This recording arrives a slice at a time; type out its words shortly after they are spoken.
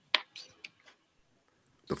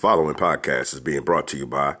The following podcast is being brought to you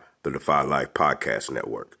by the Defy Life Podcast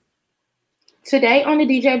Network. Today on the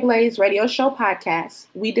DJ Blaze Radio Show podcast,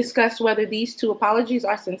 we discuss whether these two apologies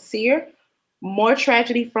are sincere, more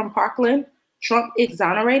tragedy from Parkland, Trump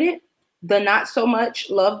exonerated, the not so much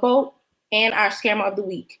Love Boat, and our scammer of the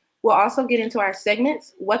week. We'll also get into our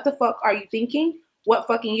segments, What the Fuck Are You Thinking? What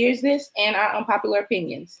Fucking Year Is This? And our unpopular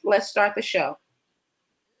opinions. Let's start the show.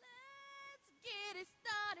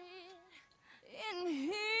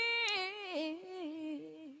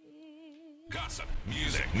 Gossip,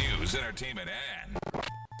 music, news, entertainment, and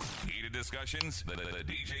heated discussions. The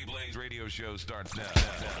DJ Blaze Radio Show starts now.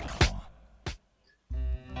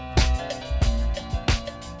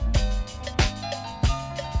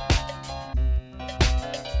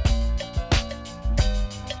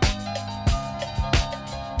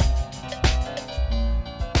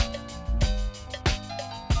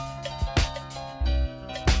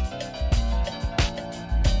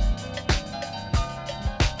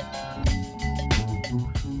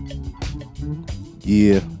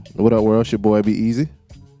 Yeah. What up, world? It's your boy Be Easy.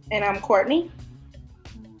 And I'm Courtney.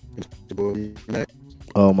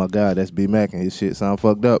 Oh my God, that's B Mac and his shit sound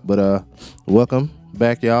fucked up. But welcome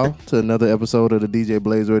back, y'all, to another episode of the DJ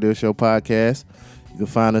Blaze Radio Show podcast. You can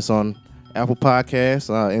find us on Apple Podcasts,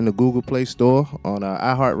 in the Google Play Store, on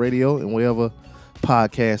iHeartRadio, and wherever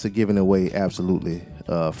podcasts are given away absolutely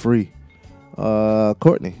free.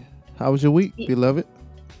 Courtney, how was your week, beloved?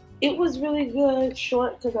 It was really good,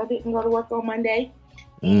 short, because I didn't go to work on Monday.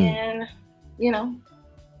 And,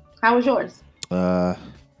 how was yours?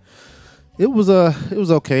 It was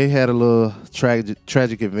okay. Had a little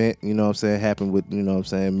tragic event, you know what I'm saying, happened with, you know what I'm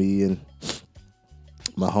saying, me and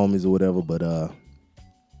my homies or whatever. But other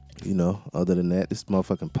than that, this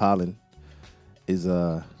motherfucking pollen is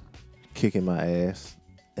kicking my ass.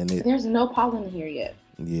 And there's no pollen here yet.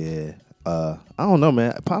 Yeah. I don't know,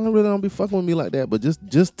 man. Pollen really don't be fucking with me like that, but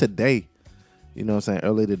just today, you know what I'm saying,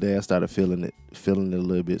 early today I started feeling it a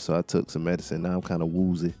little bit, so I took some medicine. Now I'm kind of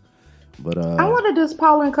woozy. But I wonder, does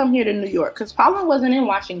pollen come here to New York? Because pollen wasn't in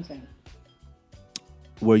Washington.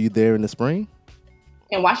 Were you there in the spring?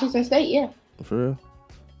 In Washington State, yeah. For real?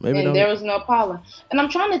 Maybe. And there was no pollen. And I'm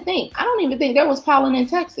trying to think. I don't even think there was pollen in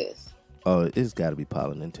Texas. Oh, it's got to be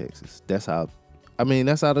pollen in Texas. That's how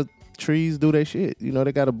the trees do their shit. You know,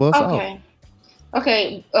 they got to bust off.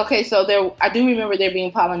 Okay. So I do remember there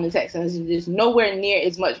being pollen in Texas. There's nowhere near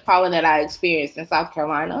as much pollen that I experienced in South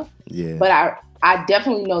Carolina. Yeah. But I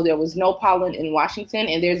definitely know there was no pollen in Washington,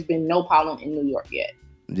 and there's been no pollen in New York yet.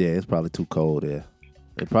 Yeah, it's probably too cold there.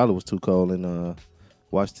 It probably was too cold in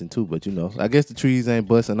Washington too. But I guess the trees ain't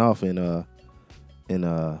busting off in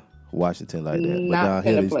Washington like that. Not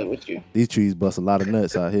but down here, play with you. These trees bust a lot of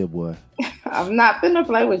nuts out here, boy. I'm not finna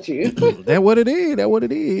play with you. That what it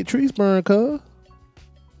is. Trees burn, cuz.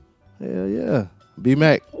 Hell yeah.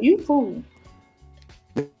 B-Mac. You fool.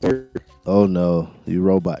 Oh no, you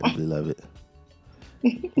robot, beloved.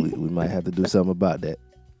 we might have to do something about that.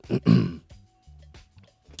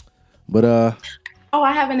 But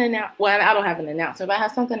I have an announcement. Well, I don't have an announcement, but I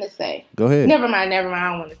have something to say. Go ahead. Never mind. I don't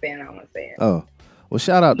want to say it. Oh. Well,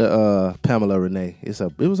 shout out to Pamela Renee. It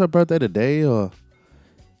was her birthday today or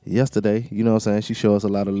yesterday. You know what I'm saying? She showed us a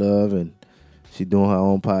lot of love, and she doing her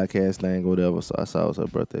own podcast thing or whatever. So I saw it was her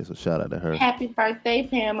birthday. So shout out to her. Happy birthday,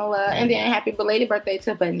 Pamela. And then happy belated birthday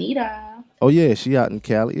to Bonita. Oh, yeah. She out in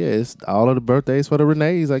Cali. Yeah, it's all of the birthdays for the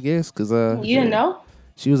Renees, I guess. Cause, you didn't know?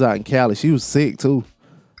 She was out in Cali. She was sick, too.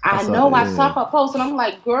 I saw her post, and I'm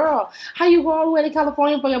like, girl, how you go all the way to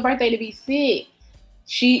California for your birthday to be sick?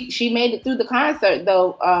 She made it through the concert,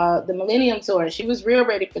 though, the Millennium Tour. She was real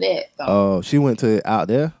ready for that. So. Oh, she went to out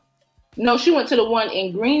there? No, she went to the one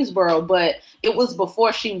in Greensboro, but it was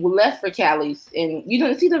before she left for Cali's. And you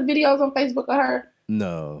didn't see the videos on Facebook of her?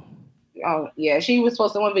 No. Oh, yeah. She was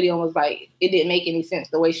posting one video and was like, it didn't make any sense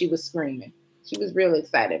the way she was screaming. She was really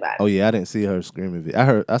excited about it. Oh, yeah. I didn't see her screaming.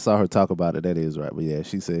 I saw her talk about it. That is right. But, yeah,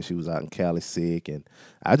 she said she was out in Cali sick. And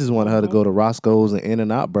I just wanted her to go to Roscoe's and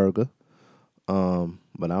In-N-Out Burger.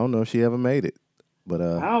 But I don't know if she ever made it. But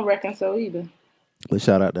I don't reckon so either. But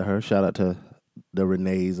shout out to her. Shout out to the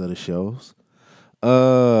Renees of the shows.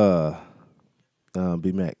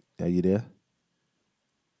 B-Mac, are you there?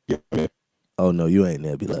 Yeah. Oh, no, you ain't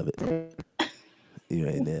there, beloved. You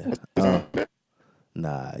ain't there.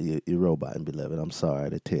 Nah, you're roboting, beloved. I'm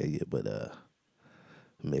sorry to tell you, but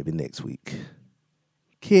maybe next week.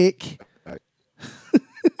 Kick.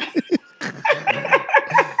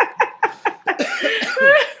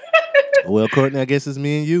 Well, Courtney, I guess it's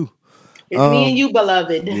me and you. It's me and you,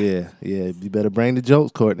 beloved. Yeah. You better bring the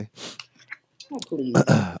jokes, Courtney. Oh, please.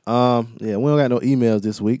 Yeah, we don't got no emails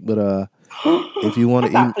this week, but If you want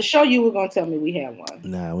to I thought for sure you were gonna tell me we had one.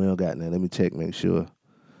 Nah, we don't got none. Let me check, make sure.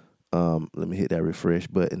 Let me hit that refresh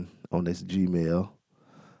button on this Gmail.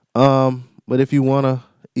 But if you want to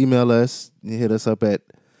email us, you hit us up at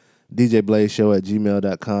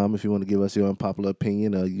djblazeshow@gmail.com if you want to give us your unpopular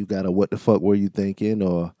opinion, or you got a what the fuck were you thinking,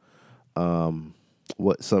 or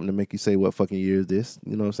what something to make you say what fucking year is this.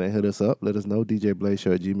 You know what I'm saying? Hit us up. Let us know,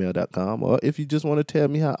 djblazeshow@gmail.com. Or if you just want to tell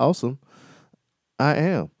me how awesome I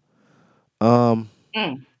am.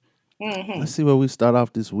 Let's see where we start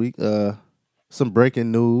off this week. Some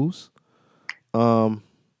breaking news. You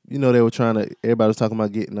know, everybody was talking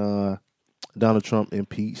about getting Donald Trump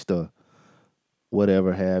impeached or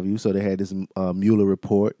whatever have you. So they had this Mueller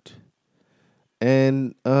report.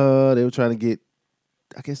 And they were trying to get,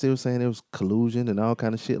 I guess they were saying there was collusion and all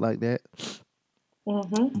kind of shit like that.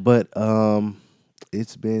 But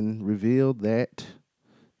it's been revealed that,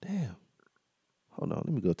 damn, hold on,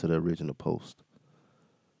 let me go to the original post.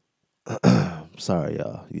 Sorry,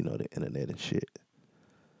 y'all. You know, the internet and shit.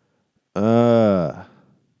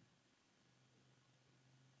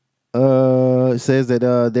 It says that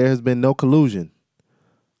there has been no collusion.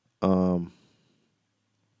 Damn,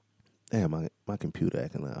 my computer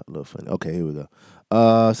acting a little funny. Okay, here we go.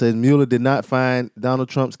 It says Mueller did not find Donald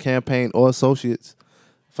Trump's campaign or associates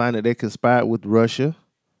find that they conspired with Russia.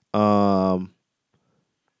 Oh,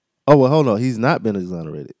 well, hold on. He's not been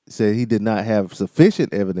exonerated. He said he did not have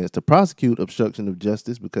sufficient evidence to prosecute obstruction of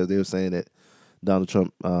justice because they were saying that Donald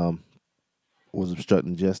Trump was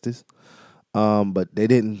obstructing justice. But they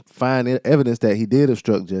didn't find evidence that he did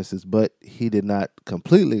obstruct justice, but he did not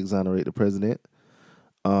completely exonerate the president.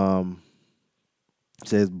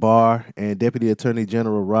 Says Barr and Deputy Attorney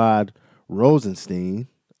General Rod Rosenstein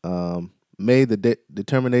made the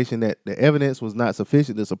determination that the evidence was not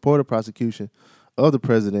sufficient to support a prosecution of the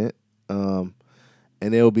president, and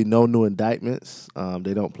there will be no new indictments.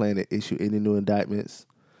 They don't plan to issue any new indictments.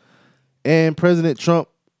 And President Trump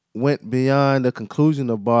went beyond the conclusion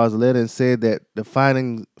of Barr's letter and said that the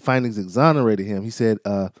findings exonerated him. He said,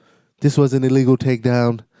 this was an illegal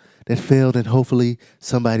takedown that failed, and hopefully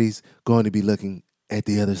somebody's going to be looking at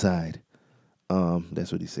the other side.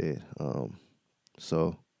 That's what he said.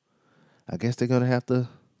 So I guess they're going to have to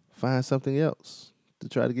find something else to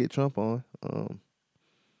try to get Trump on.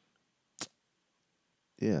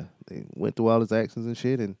 Yeah, they went through all his actions and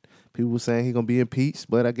shit, and people were saying he's going to be impeached,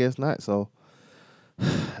 but I guess not. So,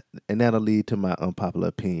 and that'll lead to my unpopular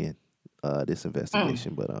opinion, this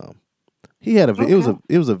investigation. But he had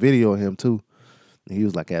it was a video of him too. He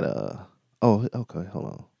was like at oh, okay, hold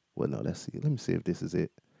on. Well, no, let's see. Let me see if this is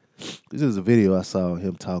it. This is a video I saw of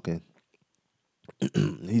him talking.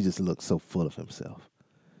 He just looked so full of himself.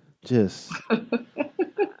 Just,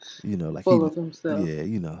 you know, like full of himself. Yeah,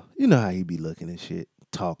 you know how he be looking and shit,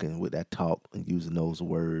 talking with that talk and using those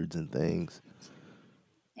words and things.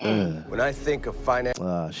 When I think of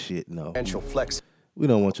shit, no. financial flex, We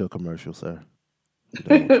don't want your commercial, sir.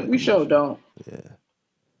 We sure don't.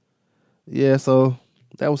 Yeah, so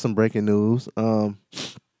that was some breaking news.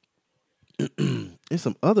 There's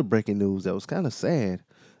some other breaking news that was kind of sad.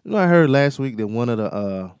 You know, I heard last week that one of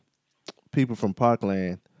the people from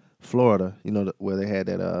Parkland, Florida, you know, where they had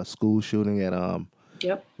that school shooting at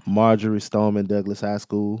Marjorie Stoneman Douglas High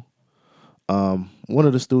School. One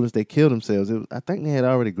of the students, they killed themselves. I think they had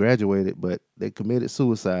already graduated, but they committed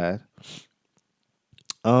suicide.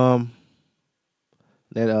 That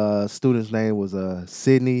student's name was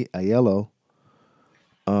Sydney Aiello.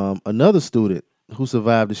 Another student who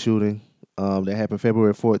survived the shooting that happened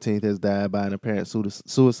February 14th has died by an apparent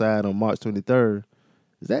suicide on March 23rd.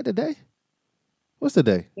 Is that the day? What's the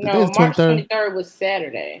day? No, March 23rd was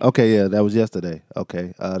Saturday. Okay, yeah, that was yesterday.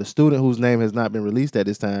 Okay. The student whose name has not been released at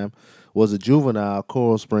this time was a juvenile.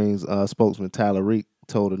 Coral Springs spokesman Tyler Reek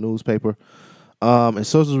told a newspaper. And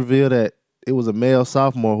sources revealed that it was a male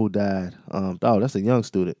sophomore who died. That's a young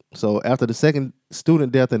student. So after the second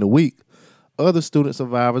student death in a week, other student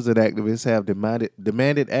survivors and activists have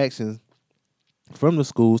demanded action from the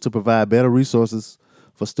schools to provide better resources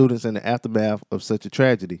for students in the aftermath of such a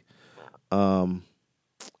tragedy.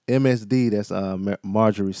 MSD, that's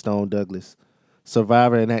Marjorie Stone Douglas,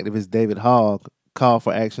 survivor and activist David Hogg called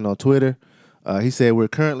for action on Twitter. He said, "We're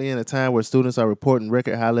currently in a time where students are reporting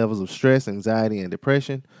record high levels of stress, anxiety, and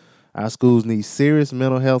depression. Our schools need serious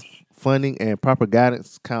mental health funding and proper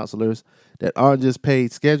guidance counselors that aren't just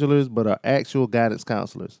paid schedulers, but are actual guidance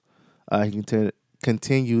counselors." He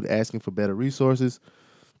continued asking for better resources.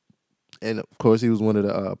 And, of course, he was one of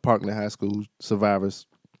the Parkland High School survivors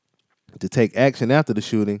to take action after the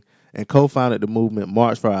shooting and co-founded the movement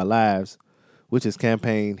March for Our Lives, which has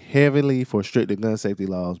campaigned heavily for stricter gun safety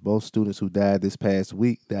laws. Both students who died this past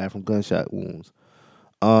week died from gunshot wounds.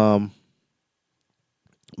 But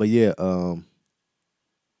yeah,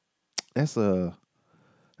 that's kind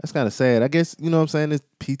of sad. I guess, you know what I'm saying, it's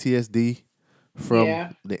PTSD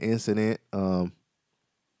from the incident.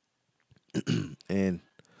 And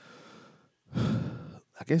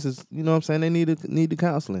I guess it's, you know what I'm saying, they need the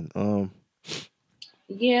counseling.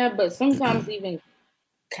 Yeah, but sometimes even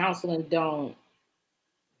counseling don't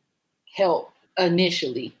help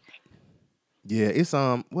initially. Yeah, it's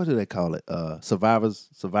what do they call it?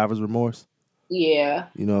 Survivor's remorse. Yeah.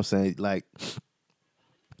 You know what I'm saying? Like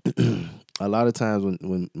a lot of times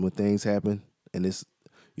when things happen and it's,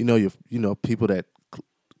 people that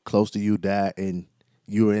close to you die and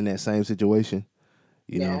you were in that same situation,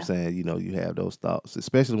 you know what I'm saying? You have those thoughts,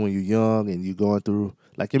 especially when you're young and you're going through,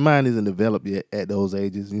 like, your mind isn't developed yet at those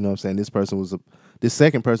ages. You know what I'm saying? This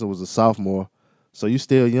second person was a sophomore, so you're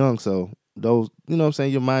still young. So those, you know what I'm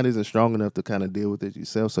saying, your mind isn't strong enough to kind of deal with it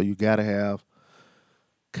yourself. So you got to have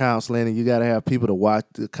counseling, and you got to have people to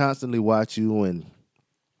constantly watch you and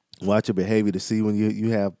watch your behavior to see when you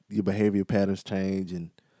have your behavior patterns change, and,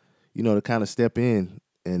 to kind of step in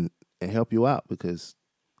and help you out, because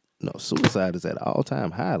suicide is at an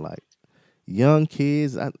all-time high. Like, young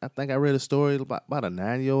kids, I think I read a story about a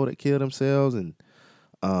 9-year-old that killed themselves, and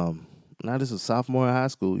now this is sophomore in high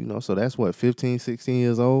school, so that's what, 15, 16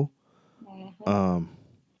 years old. Mm-hmm.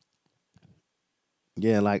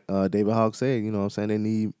 Yeah, like David Hawk said, you know what I'm saying, they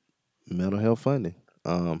need mental health funding.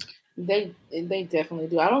 They definitely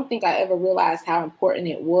do. I don't think I ever realized how important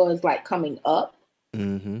it was, like, coming up.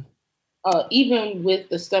 Mm-hmm. Even with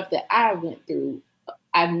the stuff that I went through,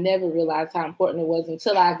 I never realized how important it was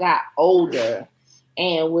until I got older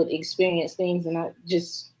and would experience things, and I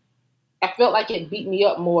felt like it beat me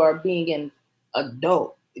up more being an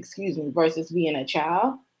adult, versus being a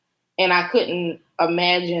child. And I couldn't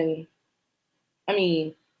imagine,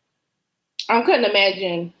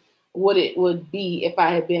 what it would be if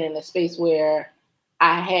I had been in a space where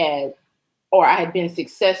I had been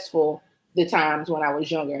successful the times when I was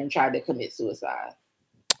younger and tried to commit suicide.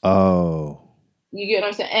 Oh. You get what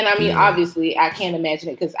I'm saying? And obviously, I can't imagine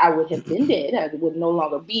it because I would have been dead. I would no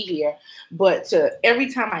longer be here. But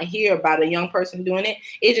every time I hear about a young person doing it,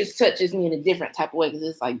 it just touches me in a different type of way, because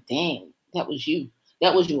it's like, dang, that was you.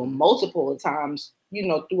 That was you multiple times,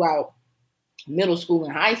 throughout middle school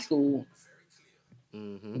and high school.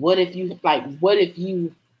 Mm-hmm. What if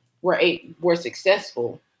you were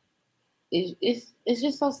successful? It's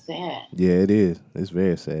just so sad. Yeah, it is. It's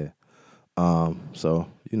very sad. So,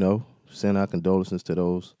 send our condolences to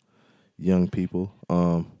those young people.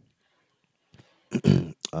 I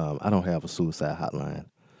don't have a suicide hotline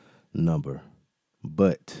number,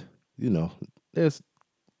 but there's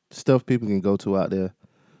stuff people can go to out there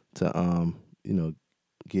to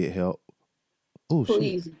get help. Oh,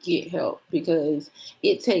 please get help, because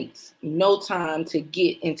it takes no time to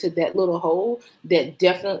get into that little hole. That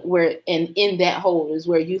definitely in that hole is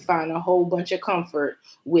where you find a whole bunch of comfort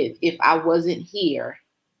with, if I wasn't here,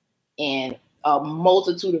 and a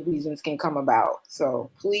multitude of reasons can come about.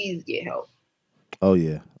 So please get help. Oh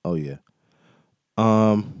yeah.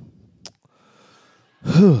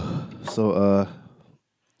 So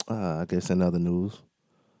I guess in other news,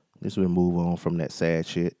 I guess we'll move on from that sad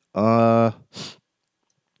shit. I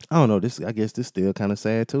don't know. I guess this still kind of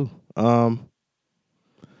sad too. I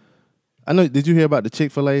know. Did you hear about the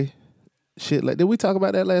Chick-fil-A shit? Like, did we talk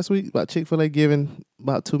about that last week? About Chick-fil-A giving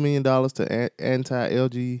about $2 million to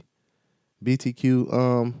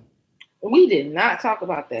anti-LGBTQ. We did not talk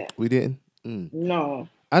about that. We didn't. No.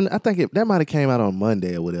 I think that might have came out on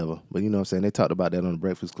Monday or whatever. But you know what I'm saying, they talked about that on the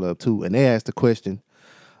Breakfast Club too, and they asked the question.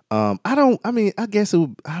 I don't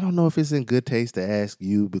know if it's in good taste to ask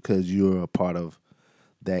you, because you're a part of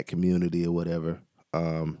that community or whatever.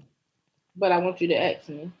 But I want you to ask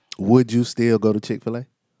me. Would you still go to Chick-fil-A?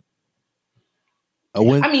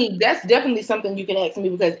 That's definitely something you can ask me,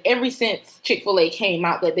 because ever since Chick-fil-A came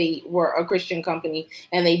out that they were a Christian company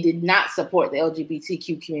and they did not support the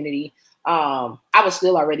LGBTQ community, I was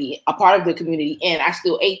still already a part of the community, and I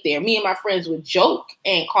still ate there. Me and my friends would joke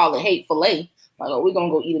and call it hate-filet. Like, oh, we're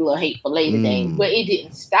going to go eat a little hate-filet today. But it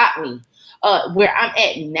didn't stop me. Where I'm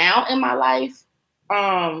at now in my life,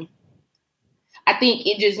 I think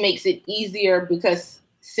it just makes it easier, because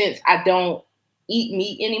since I don't eat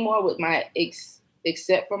meat anymore, with my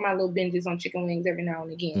except for my little binges on chicken wings every now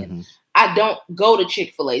and again, I don't go to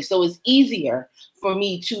Chick-fil-A. So it's easier for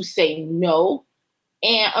me to say no.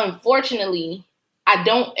 And unfortunately,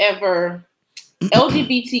 LGBTQ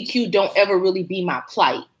don't ever really be my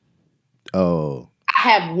plight. Oh. I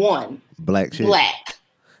have one. Black shit. black.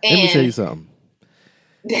 Let me tell And you something.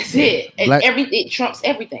 that's it. And Black- it trumps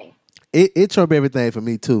everything. It trumped everything for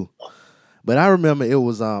me too. But I remember it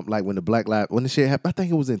was like when the shit happened. I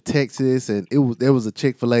think it was in Texas, and there was a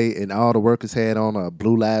Chick-fil-A, and all the workers had on a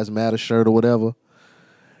Blue Lives Matter shirt or whatever.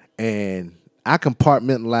 And I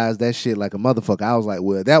compartmentalized that shit like a motherfucker. I was like,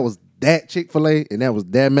 well, that was that Chick-fil-A, and that was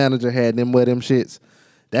that manager had them wear them shits.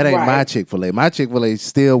 That ain't my Right. Chick-fil-A. My Chick-fil-A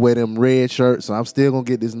still wear them red shirts, so I'm still gonna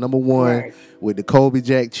get this number one Right. with the Colby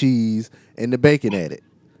Jack cheese and the bacon at it.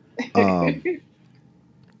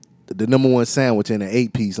 The number one sandwich and an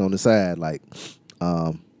 8-piece on the side, like,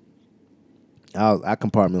 I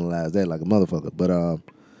compartmentalized that like a motherfucker. But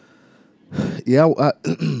yeah,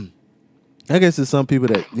 I guess there's some people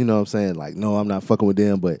that, you know what I'm saying, like, no, I'm not fucking with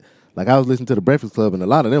them. But like, I was listening to the Breakfast Club, and a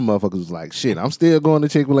lot of them motherfuckers was like, shit, I'm still going to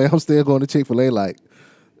Chick-fil-A. I'm still going to Chick-fil-A. Like,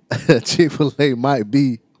 Chick-fil-A might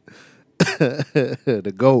be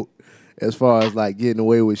the GOAT as far as like getting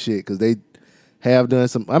away with shit, because they have done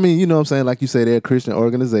some. I mean, you know what I'm saying, like you say, they're a Christian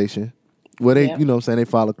organization where they, Yep. you know what I'm saying, they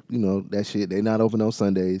follow, you know, that shit. They not open on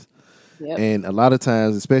Sundays. Yep. And a lot of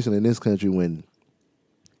times, especially in this country, when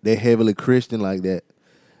they're heavily Christian like that,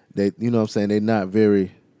 they, you know what I'm saying, they're not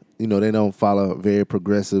very, you know, they don't follow very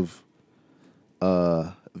progressive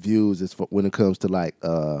views as when it comes to like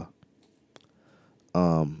you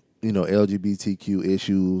know, LGBTQ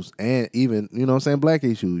issues, and even, you know what I'm saying, black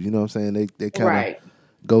issues. You know what I'm saying, they kind of Right.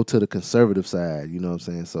 go to the conservative side. You know what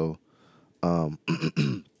I'm saying. So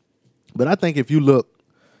but I think if you look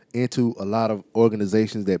into a lot of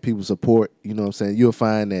organizations that people support, you know what I'm saying, you'll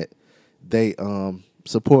find that they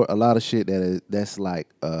support a lot of shit that's like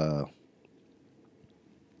a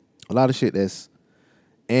lot of shit that's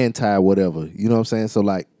anti whatever. You know what I'm saying? So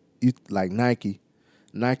like Nike,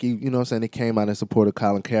 you know what I'm saying, they came out and supported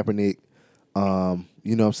Colin Kaepernick. You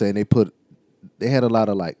know what I'm saying, they had a lot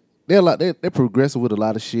of like, they're progressive with a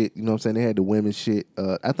lot of shit. You know what I'm saying? They had the women's shit.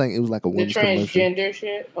 I think it was like a The women's commercial. transgender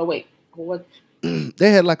shit. Oh wait, what?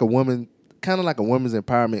 They had like a woman, kind of like a women's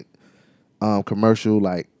empowerment commercial.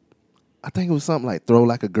 Like, I think it was something like Throw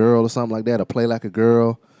Like a Girl or something like that, or Play Like a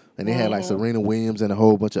Girl. And they had like Serena Williams and a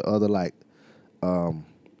whole bunch of other like,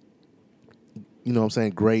 you know what I'm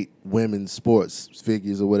saying, great women's sports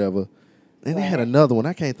figures or whatever. And they had another one.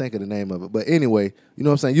 I can't think of the name of it. But anyway, you know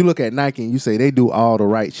what I'm saying? You look at Nike and you say they do all the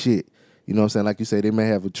right shit. You know what I'm saying? Like you say, they may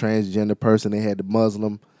have a transgender person. They had the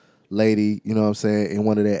Muslim lady, you know what I'm saying, in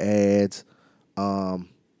one of their ads.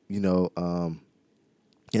 You know,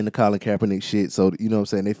 in the Colin Kaepernick shit. So, you know what I'm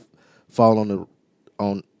saying, they fall on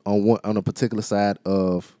a particular side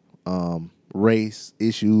of race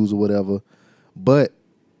issues or whatever. But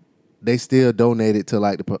they still donated to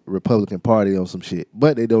like the Republican Party on some shit,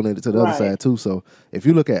 but they donated to the other side too. So if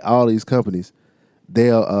you look at all these companies, they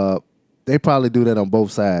probably do that on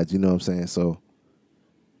both sides. You know what I'm saying? So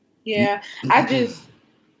Yeah, I've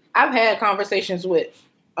had conversations with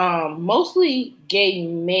mostly gay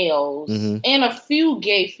males and a few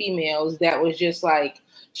gay females that was just like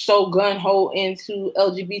so gun-ho into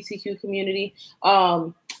LGBTQ community.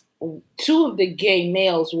 Two of the gay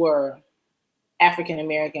males were African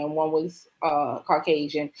American, one was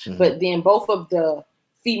Caucasian, but then both of the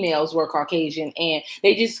females were Caucasian, and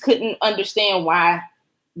they just couldn't understand why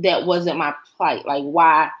that wasn't my plight, like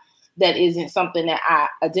why that isn't something that I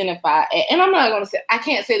identify. And I'm not going to say, I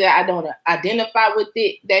can't say that I don't identify with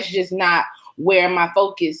it. That's just not where my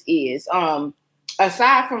focus is.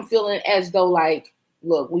 Aside from feeling as though like,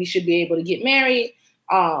 look, we should be able to get married,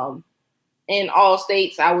 in all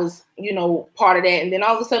states, I was, you know, part of that. And then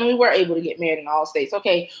all of a sudden we were able to get married in all states.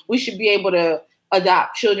 Okay, we should be able to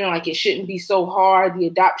adopt children. Like, it shouldn't be so hard, the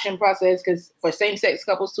adoption process, because for same-sex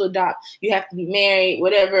couples to adopt, you have to be married,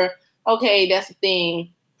 whatever. Okay, that's a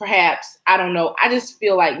thing. Perhaps, I don't know. I just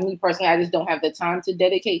feel like, me personally, I just don't have the time to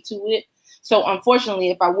dedicate to it. So unfortunately,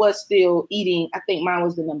 if I was still eating, I think mine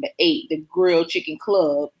was the number 8, the grilled chicken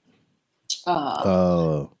club.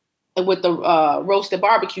 With the roasted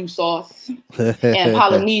barbecue sauce and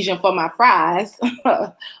Polynesian for my fries.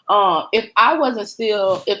 If I was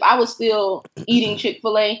still eating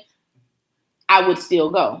Chick-fil-A, I would still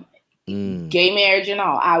go. Gay marriage and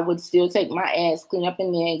all, I would still take my ass clean up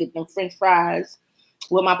in there and get them French fries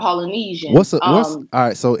with my Polynesian. All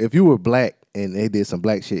right, so if you were black and they did some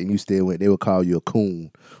black shit and you still went, they would call you a coon.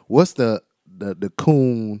 What's the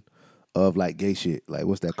coon of like gay shit? Like,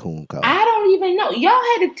 what's that coon called? I don't even know. Y'all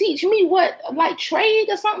had to teach me what like trade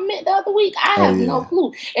or something meant the other week. I have no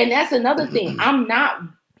clue. And that's another thing. I'm not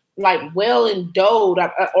like well endowed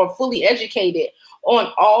or fully educated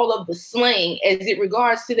on all of the slang as it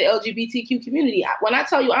regards to the LGBTQ community. When I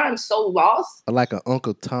tell you I'm so lost. Like an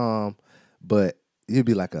Uncle Tom, but you'd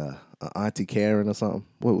be like a Auntie Karen or something?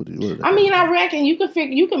 What would it? I mean, I reckon you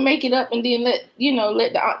can make it up and then let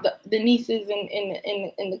the nieces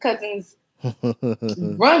and the cousins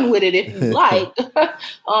run with it if you like.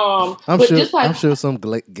 I'm sure some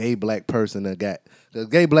gay black person that got the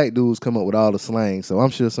gay black dudes come up with all the slang, so I'm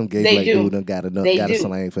sure some gay black dude done got a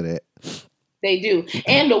slang for that. They do.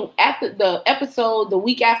 And after the episode, the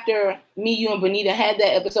week after me, you, and Bonita had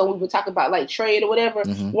that episode, we would talk about like trade or whatever.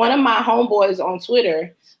 One of my homeboys on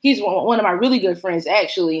Twitter, he's one of my really good friends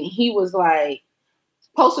actually. He was like,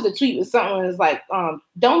 posted a tweet with something that's like,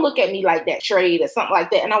 don't look at me like that, trade or something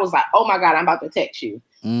like that. And I was like, oh my God, I'm about to text you.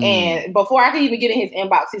 And before I could even get in his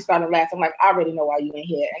inbox, he started laughing. I'm like, I already know why you in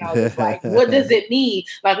here. And I was just like, what does it mean?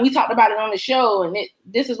 Like, we talked about it on the show, and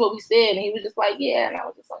this is what we said. And he was just like, yeah. And I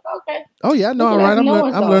was just like, okay. Oh yeah, no, all right. I'm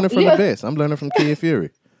learning from the best. I'm learning from Kid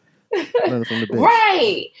Fury. Learning from the best.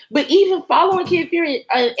 Right. But even following Kid Fury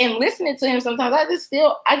and listening to him sometimes, I just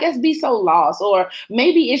still, I guess, be so lost. Or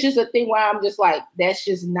maybe it's just a thing where I'm just like, that's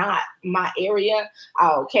just not my area.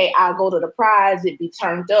 I'll go to the prize, it be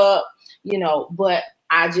turned up, but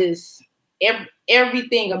I just,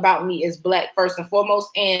 everything about me is black first and foremost,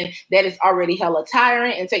 and that is already hella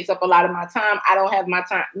tiring and takes up a lot of my time. I don't have my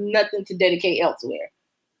time, nothing to dedicate elsewhere.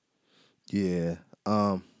 Yeah.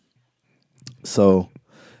 So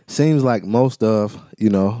seems like most of,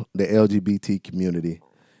 the LGBT community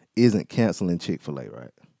isn't canceling Chick-fil-A,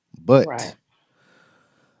 right? But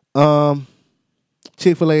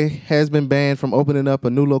Chick-fil-A has been banned from opening up a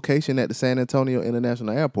new location at the San Antonio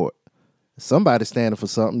International Airport. Somebody's standing for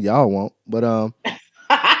something. Y'all won't. But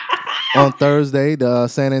on Thursday, the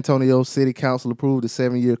San Antonio City Council approved a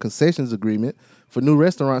 7-year concessions agreement for new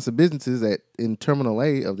restaurants and businesses in Terminal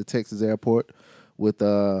A of the Texas airport with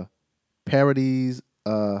Paradies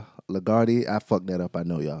Lagarde. I fucked that up, I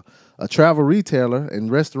know, y'all. A travel retailer and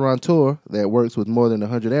restaurateur that works with more than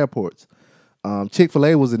 100 airports.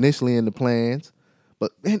 Chick-fil-A was initially in the plans.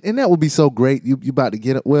 But and that would be so great. You about to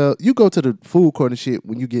get it. Well, you go to the food court and shit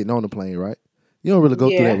when you getting on the plane, right? You don't really go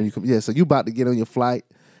through that when you come. Yeah, so you about to get on your flight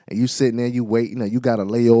and you sitting there, you waiting, or you got a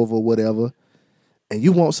layover or whatever, and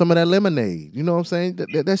you want some of that lemonade. You know what I'm saying?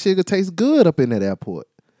 That shit could taste good up in that airport.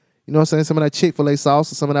 You know what I'm saying? Some of that Chick-fil-A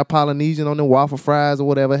sauce or some of that Polynesian on the waffle fries or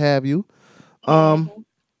whatever have you.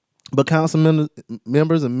 But council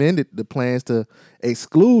members amended the plans to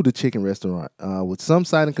exclude the chicken restaurant, with some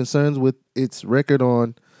citing concerns with its record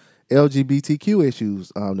on LGBTQ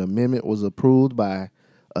issues. The amendment was approved by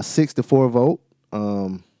a 6-4 vote.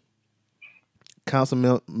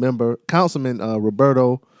 Councilman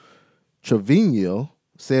Roberto Trevino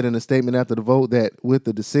said in a statement after the vote that with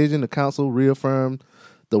the decision, the council reaffirmed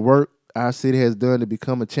the work our city has done to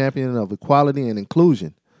become a champion of equality and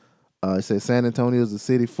inclusion. It says San Antonio is a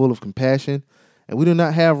city full of compassion, and we do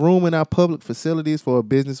not have room in our public facilities for a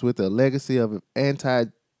business with a legacy of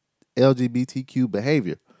anti-LGBTQ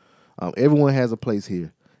behavior. Everyone has a place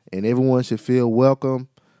here, and everyone should feel welcome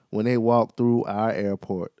when they walk through our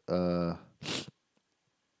airport.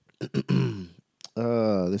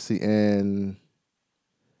 Let's see,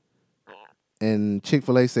 and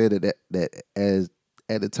Chick-fil-A said that as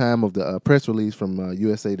at the time of the press release from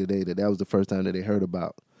USA Today that was the first time that they heard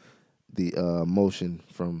about the motion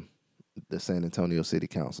from the San Antonio City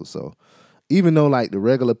Council. So even though like the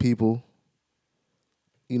regular people,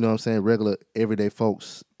 regular everyday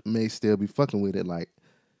folks may still be fucking with it, like,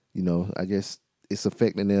 I guess it's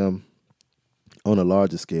affecting them on a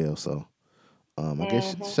larger scale. So I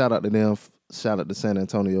guess shout out to them, shout out to San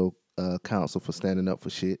Antonio Council for standing up for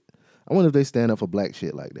shit. I wonder if they stand up for black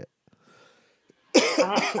shit like that.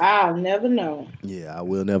 I'll never know. Yeah, I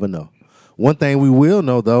will never know. One thing we will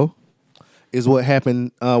know though is what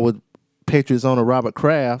happened with Patriots owner Robert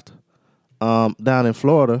Kraft down in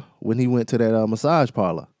Florida when he went to that massage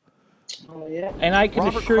parlor. Oh yeah. And I can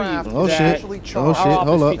assure you that hold our up.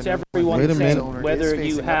 office treats everyone Wait a the same, minute. whether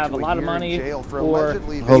you have a lot of money or Hold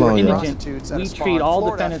on, you're y'all. indigent. We treat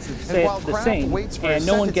all defendants the same, and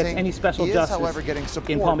no one gets any special justice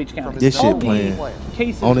in Palm Beach County. This All shit playing these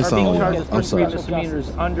cases on its are being own. charged I'm as sorry. unreasonable misdemeanors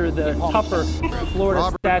under the tougher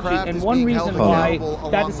Florida statute. And one reason why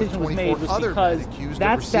that decision was made was because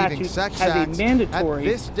that statute has a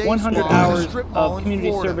mandatory 100 hours of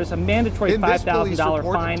community service, a mandatory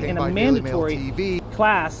 $5,000 fine, and a mandatory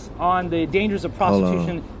class on the dangers of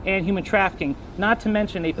prostitution and human trafficking, not to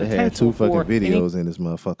mention a They potential had two fucking for videos in this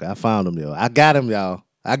motherfucker. I found them, yo. I got them, y'all.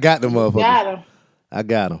 I got them, motherfuckers. Got him. I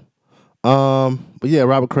got them. But yeah,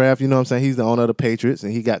 Robert Kraft, you know what I'm saying? He's the owner of the Patriots,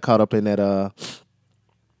 and he got caught up in that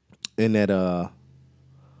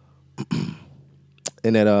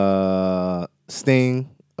sting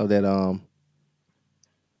of that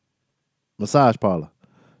massage parlor.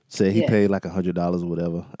 Said he paid like $100 or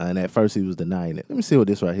whatever. And at first he was denying it. Let me see what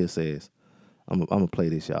this right here says. I'm gonna play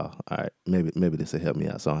this, y'all. All right, maybe this will help me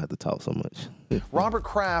out so I don't have to talk so much. Robert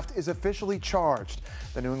Kraft is officially charged.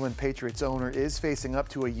 The New England Patriots owner is facing up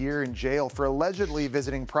to a year in jail for allegedly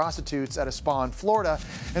visiting prostitutes at a spa in Florida.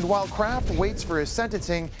 And while Kraft waits for his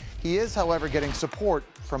sentencing, he is, however, getting support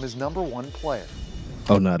from his number one player.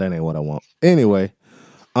 Oh no, that ain't what I want. Anyway,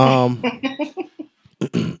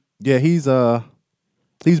 yeah, he's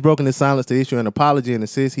broken his silence to issue an apology and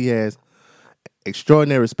insists he has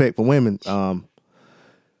extraordinary respect for women.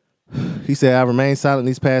 He said, I remained silent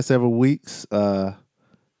these past several weeks.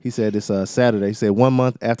 He said this Saturday. He said 1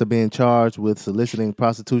 month after being charged with soliciting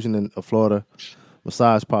prostitution in a Florida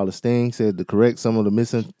massage parlor sting. He said to correct some of the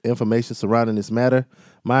misinformation surrounding this matter,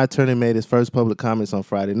 my attorney made his first public comments on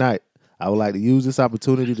Friday night. I would like to use this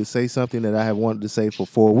opportunity to say something that I have wanted to say for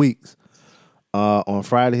 4 weeks. On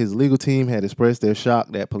Friday, his legal team had expressed their shock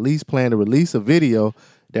that police plan to release a video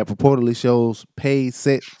that purportedly shows paid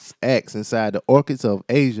sex acts inside the Orchids of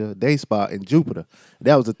Asia day spa in Jupiter.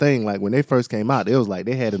 That was the thing. Like when they first came out, it was like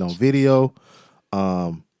they had it on video.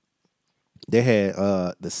 They had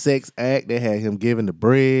the sex act. They had him giving the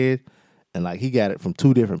bread, and like he got it from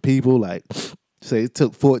 2 different people. Like say it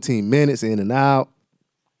took 14 minutes in and out.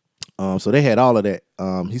 So they had all of that.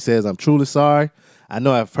 He says, I'm truly sorry. I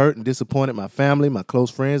know I've hurt and disappointed my family, my close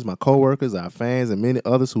friends, my coworkers, our fans, and many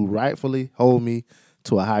others who rightfully hold me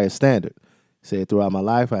to a higher standard. He said, throughout my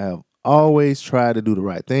life, I have always tried to do the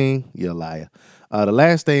right thing. You're a liar. The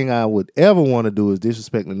last thing I would ever want to do is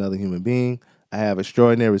disrespect another human being. I have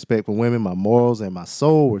extraordinary respect for women. My morals and my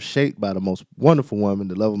soul were shaped by the most wonderful woman,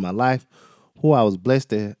 the love of my life, who I was blessed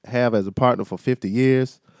to have as a partner for 50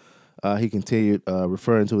 years. He continued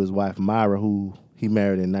referring to his wife, Myra, who he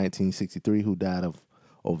married in 1963, who died of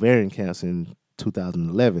ovarian cancer in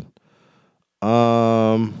 2011.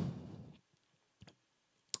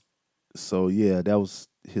 So yeah, that was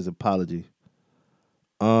his apology.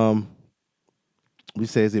 He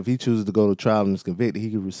says if he chooses to go to trial and is convicted,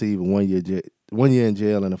 he could receive a 1 year in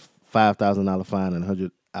jail and a $5,000 fine and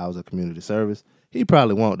 100 hours of community service. He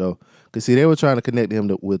probably won't though, because see, they were trying to connect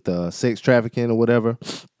him with sex trafficking or whatever.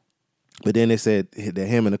 But then they said that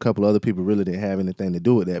him and a couple other people really didn't have anything to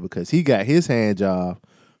do with that because he got his hand job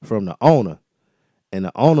from the owner. And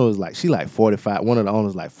the owner was like, she like 45. One of the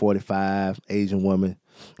owners like 45, Asian woman.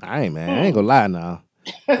 I ain't gonna lie now.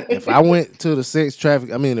 If I went to the sex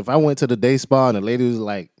traffic, if I went to the day spa and the lady was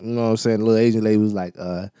like, you know what I'm saying, the little Asian lady was like,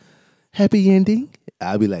 happy ending,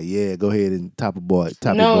 I'd be like, yeah, go ahead and top a boy.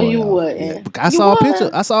 No, you wouldn't. Yeah. I saw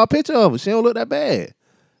a picture of her. She don't look that bad.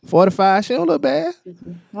 45, she don't look bad.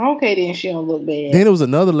 Okay, then she don't look bad. Then there was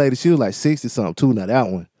another lady, she was like 60 something too. Now that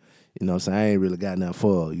one, you know what I'm saying, I ain't really got nothing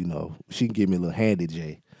for her, you know. She can give me a little handy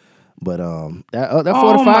J. But that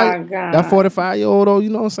 45, that 45-year-old though, you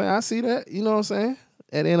know what I'm saying, I see that, you know what I'm saying,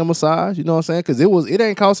 at the end of massage, you know what I'm saying, because it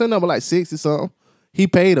ain't costing nothing but like 60 something. He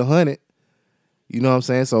paid 100, you know what I'm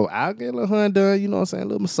saying, so I'll get a little 100 done, you know what I'm saying, a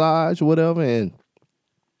little massage or whatever, and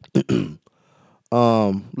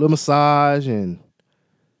little massage and,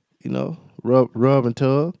 you know, rub and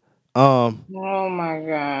tug. Oh my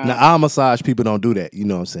God. Now our massage people don't do that, you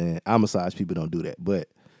know what I'm saying, our massage people don't do that, but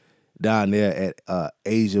down there at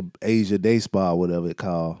Asia Day Spa, whatever it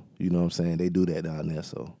called, you know what I'm saying? They do that down there.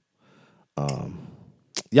 So,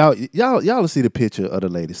 y'all will see the picture of the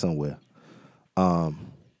lady somewhere.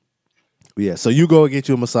 Yeah. So you go and get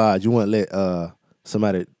you a massage. You want to let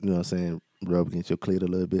somebody, you know what I'm saying, rub against your clit a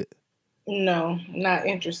little bit? No, not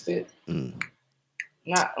interested.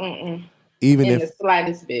 Not even in if the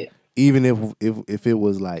slightest bit. Even if it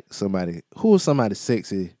was like somebody who was somebody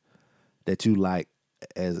sexy that you like.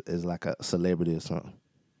 As like a celebrity or something.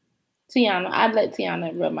 Tiana, I'd let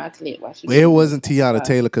Tiana rub my clit while she. Well, it wasn't Tiana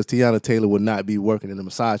Taylor because Tiana Taylor would not be working in the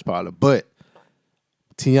massage parlor, but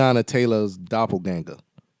Tiana Taylor's doppelganger.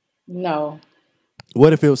 No.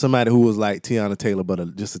 What if it was somebody who was like Tiana Taylor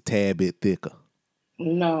but just a tad bit thicker?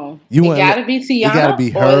 No. It gotta be Tiana. It gotta be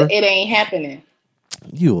her. Or it ain't happening.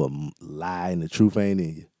 You a lie and the truth ain't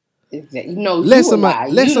in you. Exactly. No, let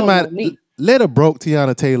a broke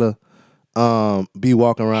Tiana Taylor be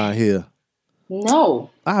walking around here. No.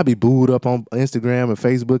 I'll be booed up on Instagram and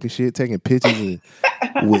Facebook and shit, taking pictures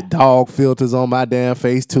with dog filters on my damn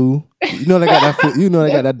face too. You know they got that. You know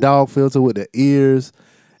they got that dog filter with the ears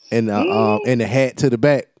and the hat to the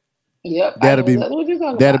back. Yep. That'll be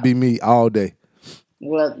me all day.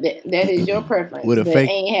 Well, that is your preference. With a fake,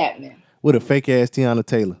 ain't happening. With a fake ass Tiana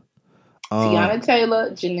Taylor. Tiana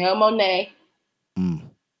Taylor, Janelle Monáe.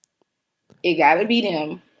 It gotta be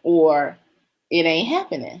them, or it ain't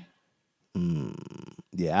happening.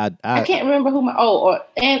 Yeah, I can't remember who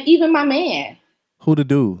and even my man. Who the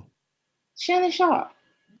dude? Shannon Sharp.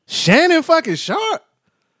 Shannon fucking Sharp?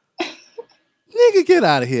 Nigga, get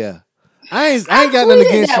out of here. I ain't got nothing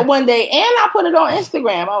against that one day, and I put it on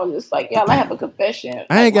Instagram. I was just like, y'all, I have a confession.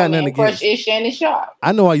 I ain't got nothing against. Is Shannon Sharp.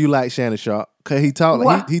 I know why you like Shannon Sharp, cause he talk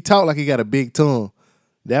like he got a big tongue.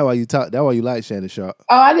 That why you like Shannon Sharp.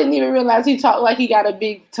 Oh, I didn't even realize he talked like he got a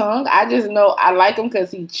big tongue. I just know I like him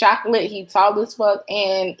because he chocolate, he tall as fuck,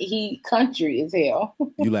 and he country as hell.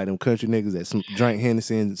 You like them country niggas that drink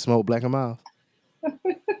Hennessy and smoke Black and Mild?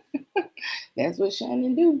 That's what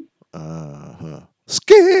Shannon do.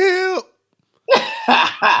 Skip.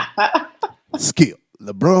 Skip.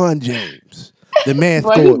 LeBron James. The man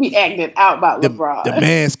scored. You be acting out about LeBron. The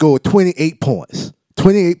man scored 28 points.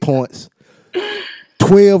 28 points.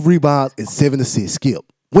 12 rebounds and 7 assists. Skip.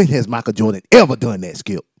 When has Michael Jordan ever done that,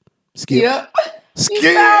 Skip? Skip. Yep. Skip.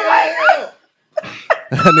 That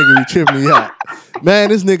nigga be tripping me out. Man,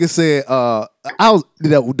 this nigga said, I was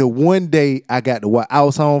the one day I got to watch. I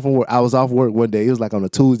was home from work. I was off work one day. It was like on a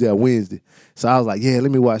Tuesday or Wednesday. So I was like, yeah,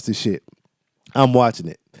 let me watch this shit. I'm watching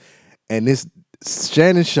it. And this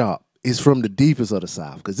Shannon Sharp is from the deepest of the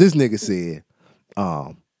South. Because this nigga said,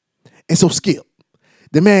 and so Skip,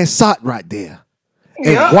 the man sat right there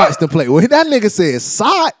and watched them play. Well, that nigga said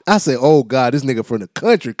sat. I said, oh God, this nigga from the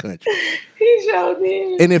country. He sure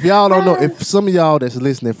did. And if y'all don't know, if some of y'all that's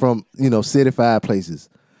listening from, certified places,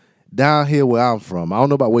 down here where I'm from, I don't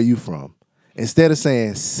know about where you from, instead of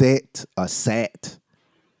saying set or sat,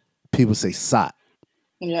 people say sot.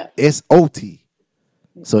 Yeah. S-O-T.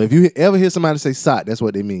 So if you ever hear somebody say sot, that's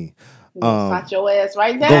what they mean. Sot your ass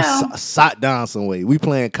right down. Go sot down some way. We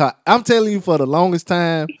playing I'm telling you, for the longest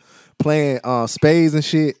time, playing spades and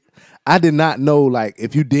shit, I did not know, like,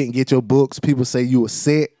 if you didn't get your books, people say you were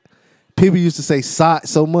set. People used to say sot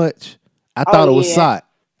so much. I thought it was sot.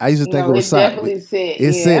 I used to think it was sot. Definitely said,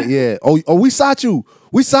 it said, yeah. Oh, we sot you.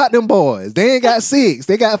 We sot them boys. They ain't got 6.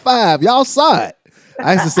 They got 5. Y'all sot.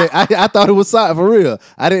 I used to say, I thought it was sot for real.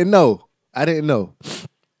 I didn't know.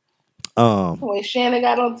 When Shannon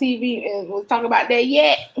got on TV and was talking about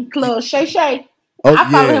that Club Shay Shay.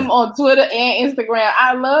 I follow him on Twitter and Instagram.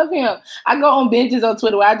 I love him. I go on binges on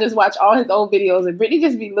Twitter where I just watch all his old videos, and Brittany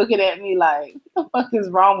just be looking at me like, what the fuck is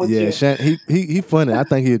wrong with you? Yeah, he funny. I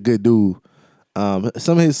think he a good dude.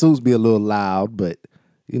 Some of his suits be a little loud, but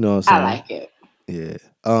you know what I'm saying? I like it. Yeah.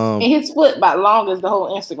 And his foot about long as the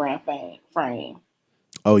whole Instagram frame.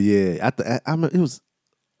 Oh yeah. I think it was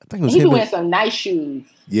he wearing some nice shoes.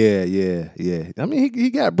 Yeah. I mean, he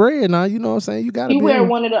got bread now. You know what I'm saying? You got to. He wear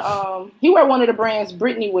one of the brands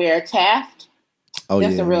Brittany wear, Taft. Oh,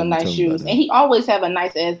 that's a real nice shoes, and he always have a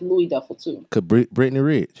nice ass Louis duffel too. Cause Brittany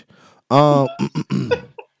rich. Shout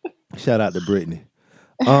out to Brittany.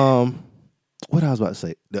 What I was about to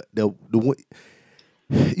say, the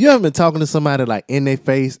you haven't been talking to somebody like in their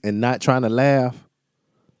face and not trying to laugh.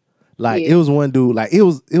 Like it was one dude, like it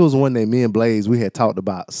was one day me and Blaze, we had talked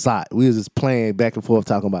about SOT. We was just playing back and forth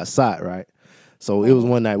talking about SOT, right? So it was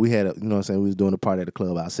one night we had we was doing a party at the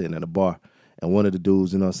club. I was sitting at a bar, and one of the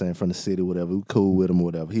dudes, from the city, whatever, we cool with him or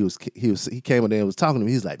whatever. He came in there and was talking to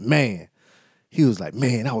me. He was like,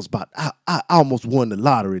 man, I almost won the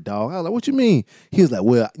lottery, dog. I was like, what you mean? He was like,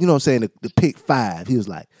 well, the pick 5. He was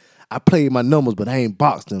like, I played my numbers, but I ain't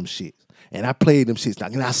boxed them shits. And I played them shits.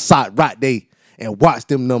 And I SOT right there and watched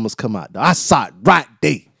them numbers come out, dog. I SOT right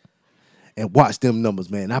there and watched them numbers,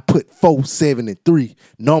 man. I put 4, 7, and 3.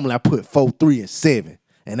 Normally I put 4, 3, and 7.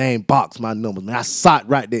 And I ain't boxed my numbers, man. I SOT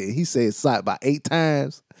right there. And he said SOT about 8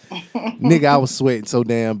 times. Nigga, I was sweating so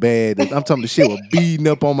damn bad. I'm talking the shit was beating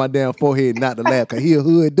up on my damn forehead not to laugh, because he a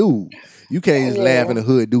hood dude. You can't just laugh in a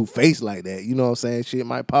hood dude face like that. You know what I'm saying? Shit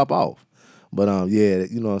might pop off. But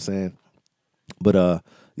you know what I'm saying? But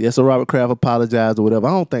so Robert Kraft apologized or whatever.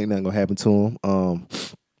 I don't think nothing gonna happen to him.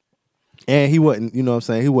 And he wasn't, you know what I'm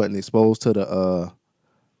saying, he wasn't exposed to the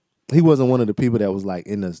he wasn't one of the people that was like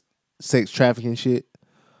in the sex trafficking shit.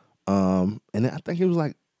 And I think he was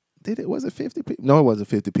like, was it 50 people? No, it wasn't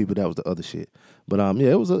 50 people. That was the other shit. But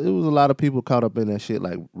it was a lot of people caught up in that shit,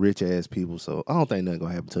 like rich ass people. So I don't think nothing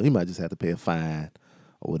gonna happen to him. He might just have to pay a fine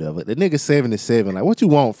or whatever. The nigga 77. Like, what you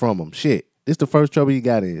want from him? Shit. This the first trouble you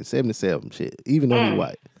got in. 77. Shit. Even though you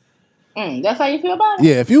white. That's how you feel about it?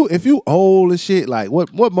 Yeah. If you old and shit, like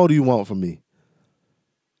what more do you want from me?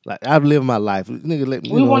 Like, I've lived my life. Nigga, let me.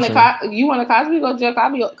 You want a Cosby? Go jail.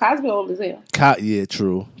 Cosby old as hell. Yeah,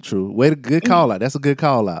 true. Good call out. That's a good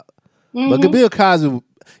call out. Mm-hmm. But Bill Cosby,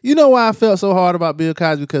 you know why I felt so hard about Bill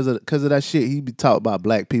Cosby? Because of that shit. He be talking about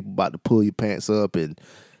black people about to pull your pants up, and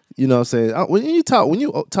you know what I'm saying. When you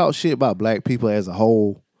talk shit about black people as a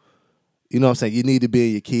whole, You know what I'm saying? You need to be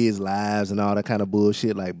in your kids' lives and all that kind of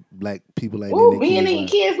bullshit. Like black people ain't Ooh, in their being in your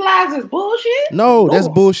kids' lives is bullshit. No, that's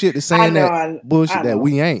Ooh. bullshit. To saying that bullshit I that know.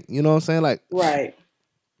 we ain't. You know what I'm saying? Like, right.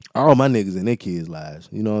 All my niggas in their kids' lives.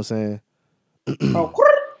 You know what I'm saying? Oh,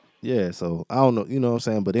 yeah. So I don't know. You know what I'm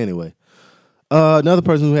saying? But anyway, another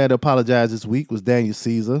person who had to apologize this week was Daniel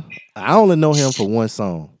Caesar. I only know him for one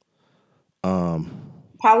song.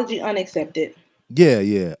 Apology unaccepted.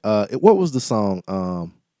 Yeah. What was the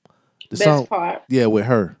song? The Best song, part. Yeah, with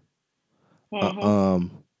her. Mm-hmm.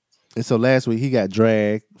 And so last week he got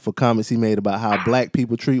dragged for comments he made about how black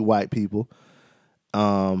people treat white people.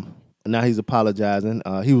 Now he's apologizing.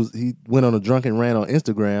 He went on a drunken rant on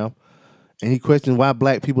Instagram, and he questioned why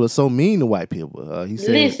black people are so mean to white people. He said,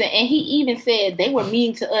 "Listen," and he even said they were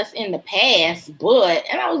mean to us in the past, but,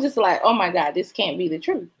 and I was just like, "Oh my God, this can't be the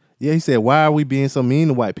truth." Yeah, he said, why are we being so mean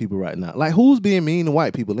to white people right now? Like, who's being mean to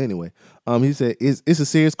white people anyway? He said, it's a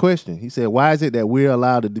serious question. He said, why is it that we're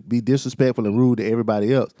allowed to be disrespectful and rude to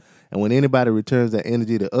everybody else? And when anybody returns that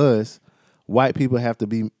energy to us, white people have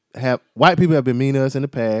been mean to us in the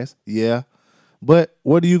past. Yeah. But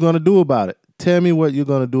what are you going to do about it? Tell me what you're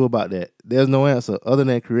going to do about that. There's no answer other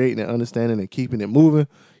than creating and understanding and keeping it moving.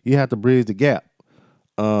 You have to bridge the gap.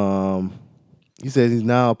 He says he's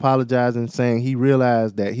now apologizing, saying he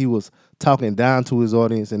realized that he was talking down to his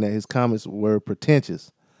audience and that his comments were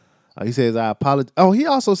pretentious. He says, I apologize. Oh, he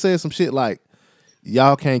also said some shit like,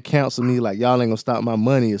 y'all can't cancel me, like y'all ain't gonna stop my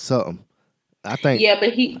money or something. I think. Yeah,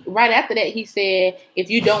 but he right after that he said, if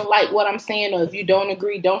you don't like what I'm saying or if you don't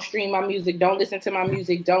agree, don't stream my music, don't listen to my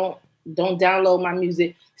music, don't download my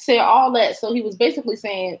music. Said all that. So he was basically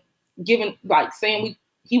saying,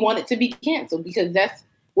 he wanted to be canceled because that's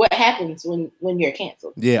what happens when you're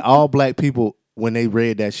canceled. Yeah, all black people, when they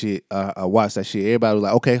read that shit, watched that shit, everybody was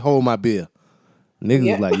like, okay, hold my beer.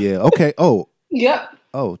 Niggas was like, yeah, okay, oh. Yep.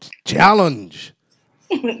 Oh, challenge.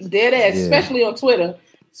 Dead ass, especially on Twitter.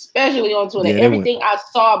 Yeah, everything I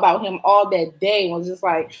saw about him all that day was just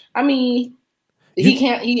like, I mean,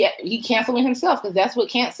 he canceling himself because that's what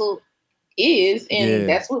cancel is, and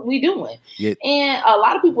that's what we doing. Yeah. And a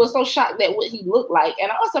lot of people were so shocked at what he looked like, and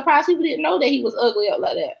I was surprised people didn't know that he was ugly up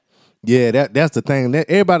like that. Yeah, that's the thing. That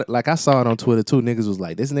everybody, like I saw it on Twitter too. Niggas was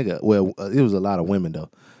like, this nigga. Well, it was a lot of women though.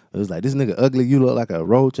 It was like, this nigga ugly. You look like a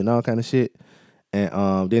roach and all kind of shit.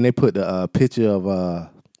 And then they put the picture of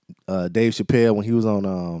Dave Chappelle when he was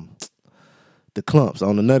on the Clumps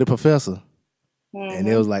on the Nutty Professor. Mm-hmm. And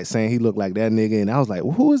it was like saying he looked like that nigga. And I was like,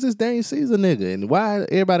 well, who is this Daniel Caesar nigga? And why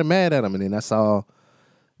everybody mad at him? And then I saw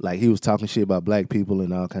like he was talking shit about black people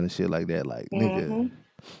and all kind of shit like that. Like, nigga,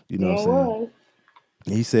 you know what I'm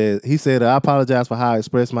saying? He said, I apologize for how I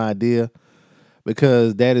expressed my idea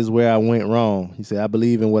because that is where I went wrong. He said, I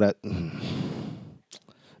believe in what I...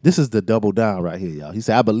 This is the double down right here, y'all. He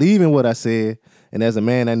said, I believe in what I said, and as a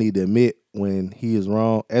man, I need to admit when he is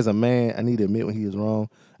wrong. As a man, I need to admit when he is wrong.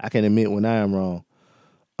 I can admit when I am wrong.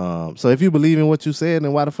 So if you believe in what you said,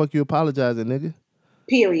 then why the fuck you apologizing, nigga?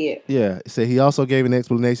 Period. Yeah. He said he also gave an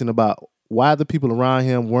explanation about why the people around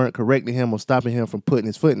him weren't correcting him or stopping him from putting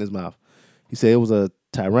his foot in his mouth. He said it was a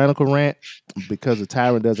tyrannical rant because a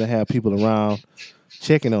tyrant doesn't have people around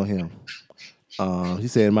checking on him. He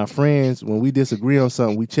said, my friends, when we disagree on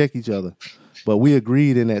something, we check each other. But we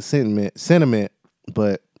agreed in that sentiment,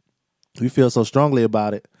 but we feel so strongly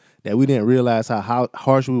about it that we didn't realize how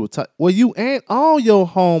harsh we were. Well, you and all your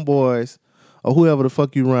homeboys or whoever the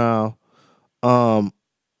fuck you around are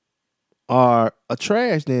a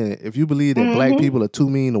trash then. If you believe that black people are too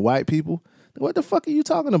mean to white people, then what the fuck are you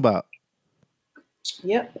talking about?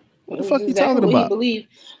 Yep. What the fuck are you talking about? Believe.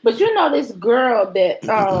 But you know this girl that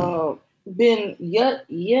been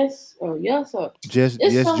Jules.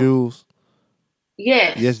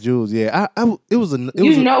 Yes, Jules. Yeah, it was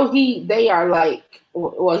they are like,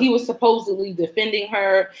 well, he was supposedly defending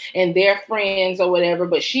her and their friends or whatever,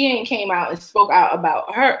 but she ain't came out and spoke out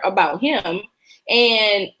about him.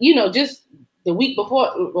 And just the week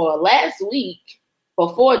before, or last week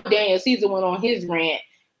before Daniel Caesar went on his rant,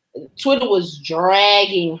 Twitter was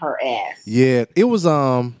dragging her ass. Yeah, it was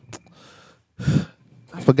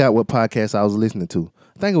I forgot what podcast I was listening to.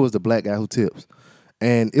 I think it was the Black Guy Who Tips.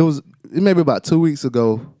 And it maybe about 2 weeks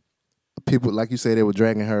ago, people, like you say, they were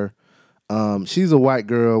dragging her. She's a white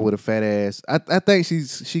girl with a fat ass. I think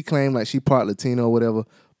she claimed like she part Latino or whatever.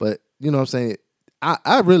 But you know what I'm saying?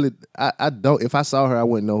 I don't, if I saw her, I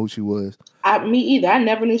wouldn't know who she was. Me either. I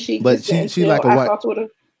never knew she existed. But she like a white, saw Twitter.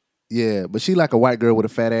 Yeah, but she like a white girl with a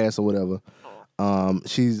fat ass or whatever.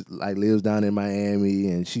 She's like lives down in Miami,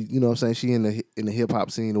 and she, you know what I'm saying, she in the hip hop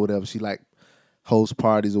scene or whatever. She like hosts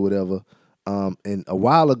parties or whatever. And a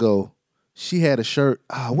while ago, she had a shirt.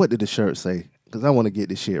 What did the shirt say? Because I want to get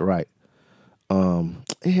this shit right.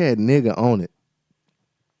 It had nigga on it.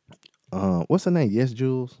 What's her name? Yes,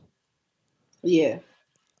 Jules? Yeah.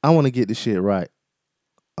 I want to get this shit right.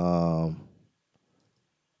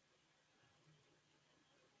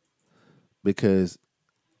 Because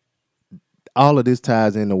all of this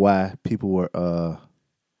ties into why people were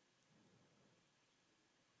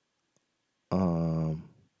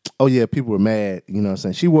people were mad, you know what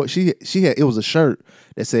I'm saying? She had, it was a shirt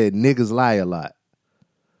that said niggas lie a lot.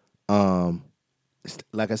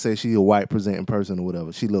 Like I said, she a white presenting person or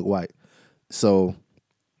whatever. She looked white. So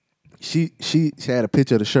she had a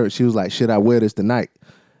picture of the shirt. She was like, should I wear this tonight?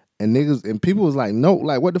 And niggas and people was like, no,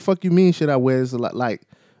 like what the fuck you mean should I wear this? Like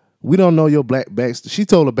we don't know your black backstory. She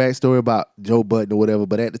told a backstory about Joe Budden or whatever,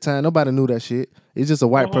 but at the time nobody knew that shit. It's just a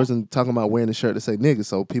white person talking about wearing a shirt that say nigga.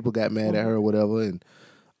 So people got mad at her or whatever, and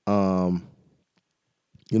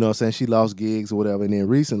you know what I'm saying, she lost gigs or whatever. And then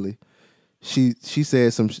recently she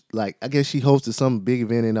said some, like, I guess she hosted some big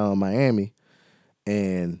event in Miami,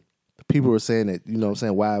 and people were saying that, you know what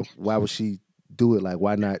I'm saying, why would she do it? Like,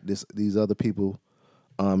 why not these other people?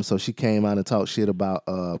 So she came out and talked shit about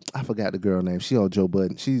I forgot the girl name. She on Joe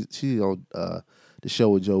Budden. She on the show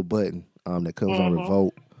with Joe Budden that comes on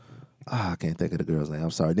Revolt. I can't think of the girl's name.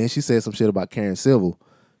 I'm sorry. Then she said some shit about Karen Civil.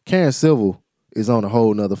 Karen Civil is on a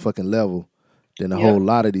whole nother fucking level than a whole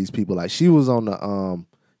lot of these people. Like, she was on the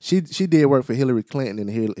she did work for Hillary Clinton in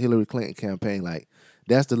the Hillary Clinton campaign. Like,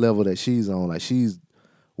 that's the level that she's on. Like, she's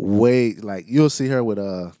way, like, you'll see her with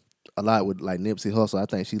a lot with like Nipsey Hussle. I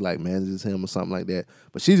think she like manages him or something like that.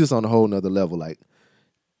 But she's just on a whole nother level. Like,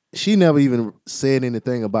 she never even said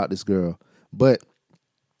anything about this girl. But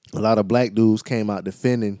a lot of black dudes came out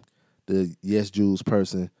defending the Yes Jews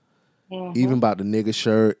person, even about the nigga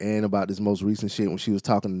shirt and about this most recent shit when she was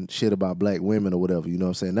talking shit about black women or whatever. You know what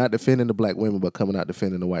I'm saying? Not defending the black women, but coming out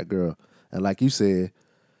defending the white girl. And like you said,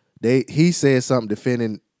 he said something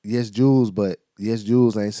defending Yes Jews, but Yes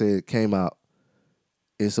Jews came out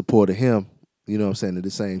in support of him, you know what I'm saying, to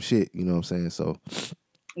the same shit, you know what I'm saying? So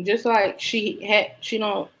just like she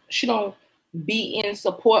don't be in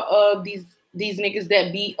support of these niggas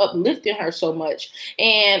that be uplifting her so much.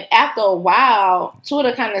 And after a while,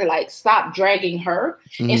 Twitter kind of like stopped dragging her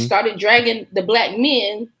and started dragging the black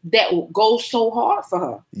men that go so hard for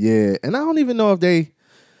her. Yeah, and I don't even know if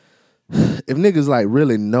niggas like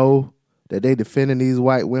really know that they defending these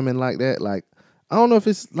white women like that. Like, I don't know if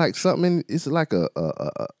it's like something. It's like a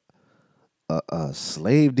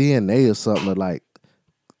slave DNA or something. Or like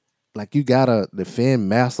you gotta defend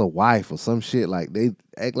master wife or some shit. Like, they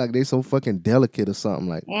act like they so fucking delicate or something.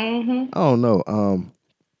 Like, I don't know.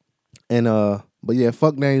 But yeah,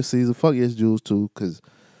 fuck Daniel Caesar, fuck Yes Jews too. Cause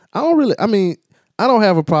I don't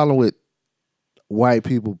have a problem with white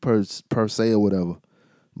people per se or whatever.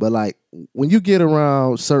 But like, when you get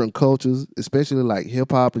around certain cultures, especially like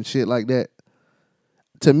hip hop and shit like that,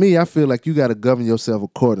 to me, I feel like you got to govern yourself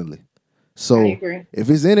accordingly. So if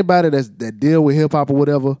it's anybody that deal with hip hop or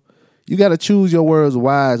whatever, you got to choose your words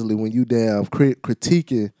wisely when you damn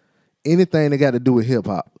critiquing anything that got to do with hip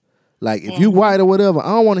hop. Like, if you white or whatever, I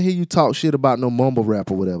don't want to hear you talk shit about no mumble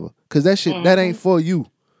rap or whatever, because that shit that ain't for you.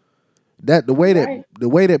 That the way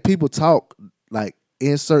that people talk, like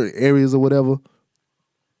in certain areas or whatever,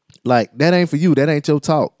 like, that ain't for you. That ain't your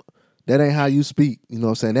talk. That ain't how you speak. You know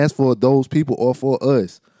what I'm saying? That's for those people or for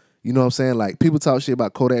us. You know what I'm saying? Like, people talk shit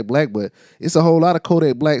about Kodak Black, but it's a whole lot of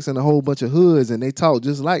Kodak Blacks and a whole bunch of hoods, and they talk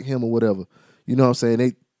just like him or whatever. You know what I'm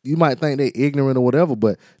saying? You might think they ignorant or whatever,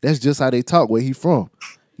 but that's just how they talk where he from.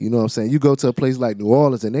 You know what I'm saying? You go to a place like New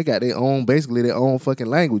Orleans, and they got their own fucking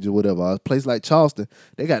language or whatever. A place like Charleston,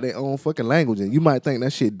 they got their own fucking language, and you might think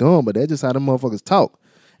that shit dumb, but that's just how them motherfuckers talk.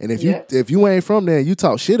 And if you ain't from there and you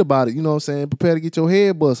talk shit about it, you know what I'm saying, prepare to get your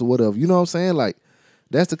head bust or whatever. You know what I'm saying? Like,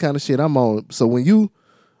 that's the kind of shit I'm on. So when you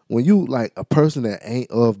like a person that ain't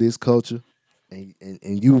of this culture and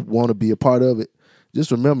you want to be a part of it, just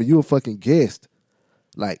remember you a fucking guest.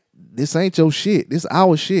 Like, this ain't your shit. This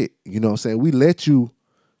our shit. You know what I'm saying? We let you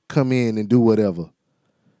come in and do whatever.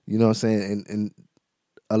 You know what I'm saying? And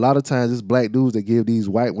a lot of times it's black dudes that give these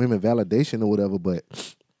white women validation or whatever, but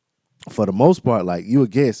for the most part, like, you a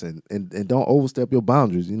guest and don't overstep your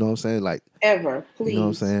boundaries. You know what I'm saying? Like, ever, please. You know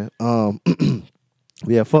what I'm saying?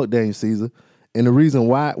 Yeah, fuck Daniel Caesar. And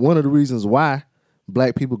one of the reasons why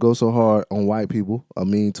black people go so hard on white people, are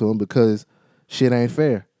mean to them, because shit ain't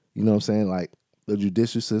fair. You know what I'm saying? Like, the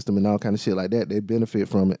judicial system and all kind of shit like that, they benefit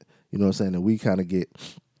from it. You know what I'm saying? And we kind of get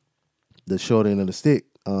the short end of the stick.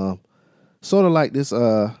 Sort of like this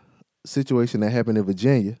situation that happened in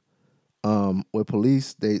Virginia, where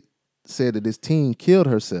police, they said that this teen killed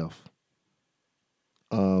herself.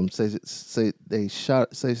 said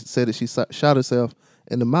that she shot herself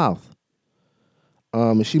in the mouth.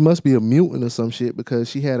 And she must be a mutant or some shit because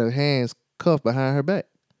she had her hands cuffed behind her back.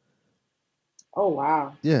 Oh,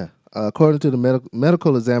 wow. Yeah. According to the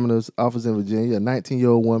medical examiner's office in Virginia, a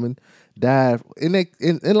 19-year-old woman died. And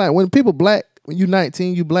like when people black, when you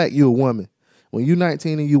 19, you black, you a woman. When you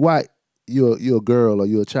 19 and you white, you're a girl or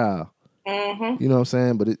you're a child. Mm-hmm. You know what I'm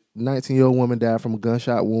saying? But a 19-year-old woman died from a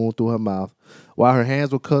gunshot wound through her mouth while her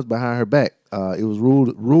hands were cuffed behind her back. It was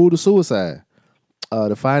ruled a suicide.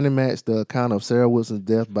 The finding matched the account of Sarah Wilson's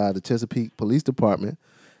death by the Chesapeake Police Department.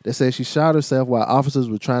 They said she shot herself while officers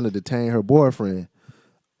were trying to detain her boyfriend.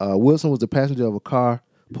 Wilson was the passenger of a car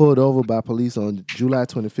pulled over by police on July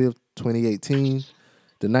 25th, 2018.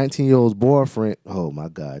 The 19-year-old's boyfriend, oh my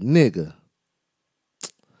God, nigga.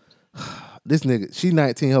 This nigga, she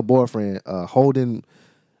 19, her boyfriend, Holden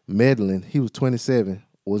Medlin, he was 27,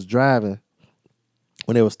 was driving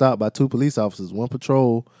when they were stopped by two police officers, one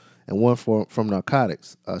patrol and one from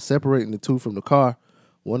narcotics. Separating the two from the car,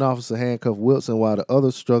 one officer handcuffed Wilson while the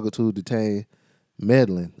other struggled to detain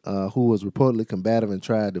Medlin, who was reportedly combative and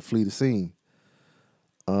tried to flee the scene.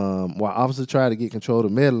 While officers tried to get control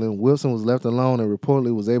of Medlin, Wilson was left alone and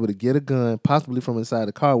reportedly was able to get a gun, possibly from inside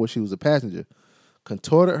the car where she was a passenger,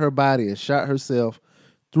 contorted her body and shot herself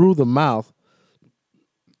through the mouth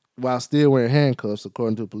while still wearing handcuffs,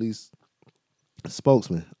 according to a police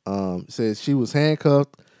spokesman. It says she was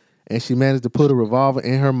handcuffed and she managed to put a revolver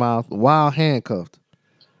in her mouth while handcuffed.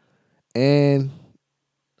 And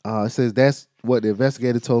it says that's what the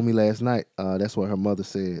investigator told me last night. That's what her mother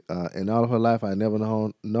said. In all of her life, I never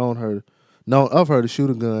known of her to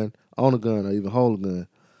shoot a gun, own a gun, or even hold a gun.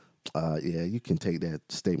 Yeah, you can take that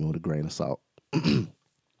statement with a grain of salt.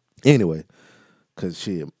 Anyway, because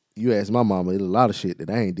shit, you ask my mama, it's a lot of shit that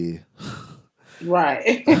I ain't did.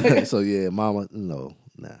 Right. So yeah, mama, no,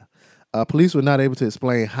 nah. Police were not able to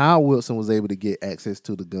explain how Wilson was able to get access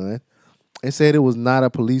to the gun and said it was not a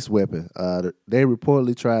police weapon. They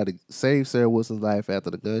reportedly tried to save Sarah Wilson's life after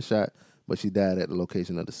the gunshot, but she died at the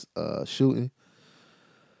location of the shooting.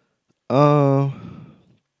 One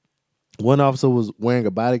officer was wearing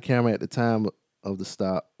a body camera at the time of the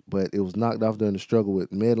stop, but it was knocked off during the struggle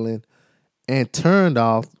with Medlin and turned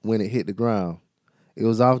off when it hit the ground. It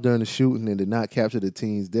was off during the shooting and did not capture the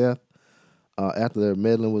teen's death. After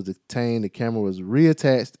Medlin was detained, the camera was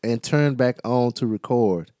reattached and turned back on to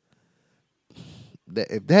record.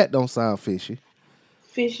 If that don't sound fishy.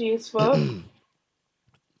 Fishy as fuck.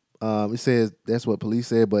 It says that's what police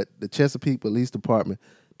said, but the Chesapeake Police Department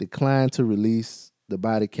declined to release the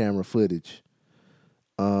body camera footage.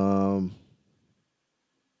 It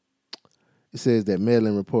says that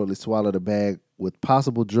Medlin reportedly swallowed a bag with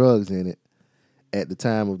possible drugs in it at the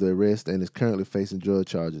time of the arrest and is currently facing drug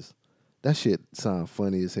charges. That shit sounds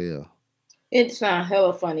funny as hell. It sounds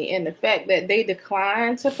hella funny. And the fact that they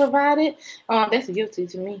declined to provide it, that's guilty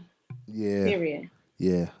to me. Yeah. Period.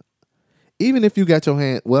 Yeah. Even if you got your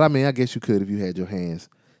hand, well, I mean, I guess you could if you had your hands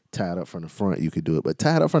tied up from the front, you could do it. But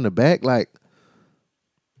tied up from the back, like,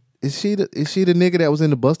 is she the nigga that was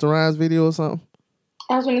in the Busta Rhymes video or something?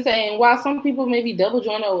 I was going to say, and while some people may be double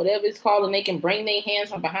jointed or whatever it's called, and they can bring their hands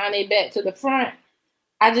from behind their back to the front,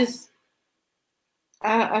 I just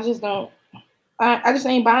ain't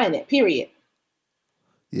buying it, period.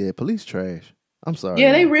 Yeah, police trash. I'm sorry.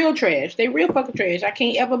 Yeah, they real trash. They real fucking trash. I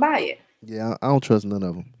can't ever buy it. Yeah, I don't trust none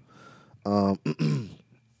of them.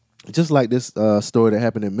 Just like this story that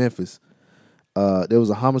happened in Memphis. There was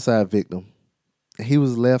a homicide victim, and he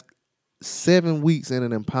was left 7 weeks in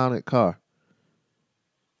an impounded car.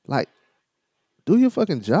 Like, do your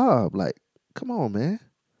fucking job. Like, come on, man.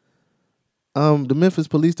 The Memphis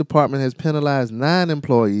Police Department has penalized 9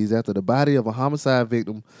 employees after the body of a homicide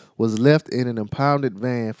victim was left in an impounded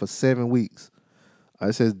van for 7 weeks.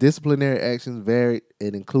 It says disciplinary actions varied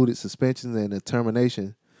and included suspensions and a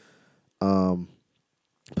termination.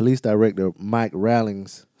 Police Director Mike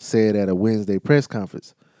Rawlings said at a Wednesday press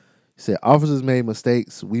conference, he said, officers made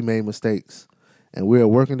mistakes, we made mistakes, and we are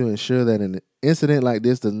working to ensure that an incident like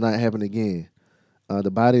this does not happen again.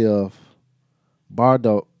 The body of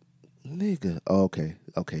Bardo... Nigga. Oh, okay,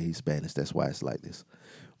 he's Spanish. That's why it's like this.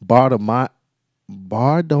 Bartolomeo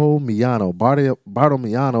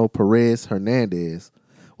Perez Hernandez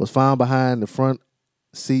was found behind the front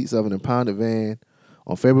seats of an impounded van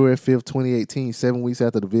on February 5th, 2018, 7 weeks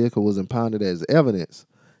after the vehicle was impounded as evidence.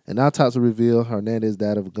 An autopsy revealed Hernandez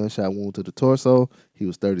died of a gunshot wound to the torso. He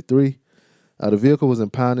was 33. The vehicle was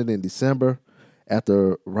impounded in December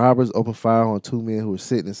after robbers opened fire on 2 men who were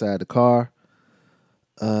sitting inside the car.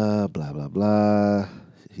 Blah, blah, blah.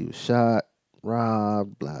 He was shot,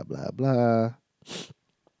 robbed, blah, blah, blah.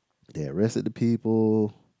 They arrested the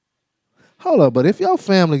people. Hold up, but if your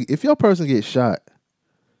person gets shot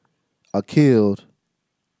or killed,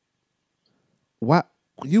 why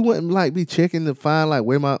you wouldn't like be checking to find like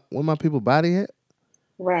where my people's body at?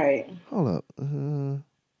 Right. Hold up.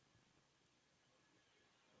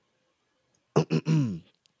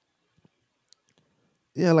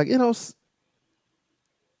 Yeah, like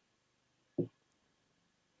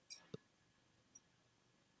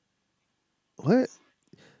what?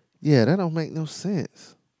 Yeah, that don't make no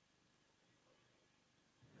sense.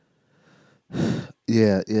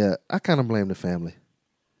 Yeah. I kind of blame the family.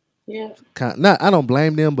 Yeah. I don't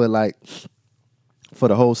blame them, but like for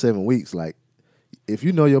the whole 7 weeks, like if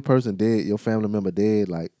you know your person dead, your family member dead,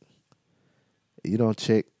 like you don't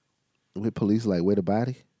check with police like where the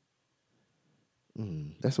body.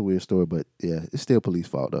 That's a weird story, but yeah, it's still police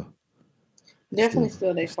fault though. Definitely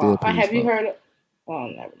still their fault. Have you heard? Oh,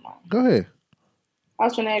 never mind. Go ahead. I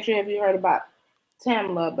was trying to ask you, have you heard about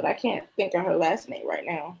Tamla? But I can't think of her last name right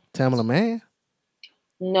now. Tamla Mann?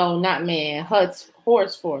 No, not Mann.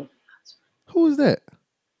 Horsford. Who is that?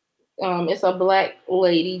 It's a black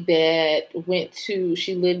lady that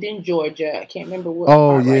she lived in Georgia. I can't remember what.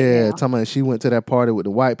 Oh yeah, right talking about she went to that party with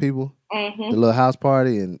the white people, the little house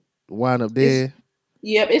party, and wound up dead.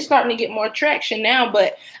 Yep, it's starting to get more traction now.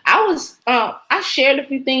 But I shared a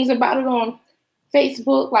few things about it on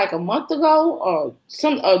Facebook like a month ago or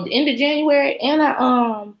the end of January, and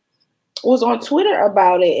I was on Twitter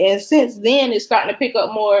about it. And since then, it's starting to pick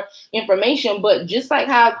up more information. But just like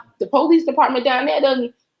how the police department down there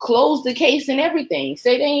doesn't close the case and everything,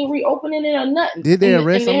 say they ain't reopening it or nothing. Did they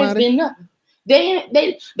arrest somebody? Been nothing.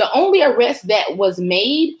 The only arrest that was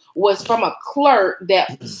made was from a clerk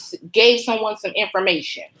that gave someone some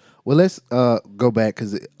information. Well, let's go back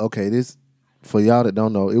because this for y'all that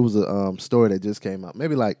don't know, it was a story that just came out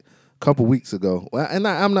maybe like a couple weeks ago. Well, and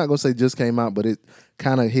I'm not gonna say just came out, but it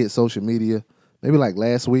kind of hit social media maybe like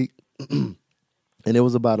last week, and it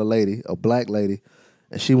was about a black lady,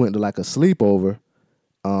 and she went to like a sleepover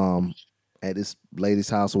at this lady's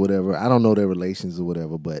house or whatever. I don't know their relations or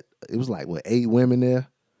whatever, but it was like 8 women there,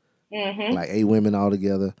 like 8 women all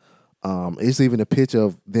together. It's even a picture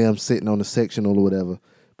of them sitting on the sectional or whatever.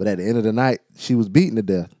 But at the end of the night, she was beaten to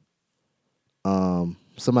death. I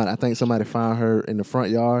think somebody found her in the front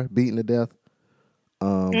yard, beaten to death.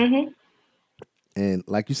 And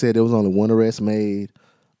like you said, there was only one arrest made.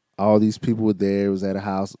 All these people were there. It was at a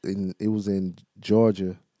house, and it was in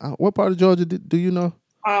Georgia. What part of Georgia do you know?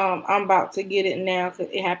 I'm about to get it now because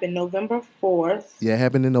it happened November 4th. Yeah, it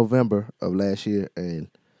happened in November of last year, and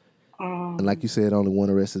like you said, only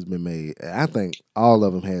one arrest has been made. I think all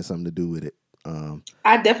of them had something to do with it.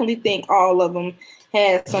 I definitely think all of them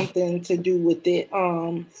had something to do with it.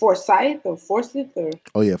 Forsyth,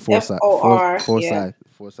 oh yeah, Forsyth,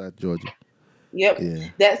 Forsyth, Georgia. Yep, yeah.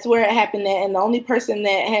 That's where it happened at, and the only person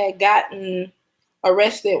that had gotten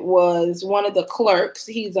arrested was one of the clerks.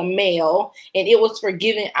 He's a male, and it was for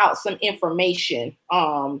giving out some information.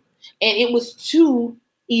 And it was to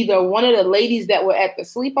either one of the ladies that were at the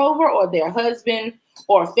sleepover or their husband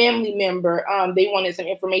or a family member. They wanted some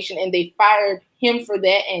information, and they fired him for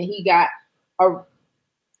that, and he got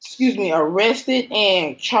arrested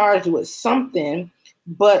and charged with something.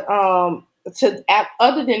 But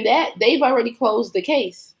other than that, they've already closed the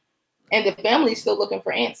case, and the family's still looking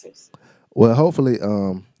for answers. Well, hopefully,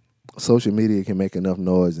 social media can make enough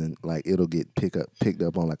noise and like it'll get picked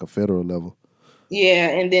up on like a federal level. Yeah,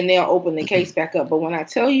 and then they'll open the case back up. But when I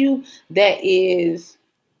tell you that is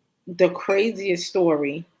the craziest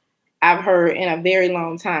story I've heard in a very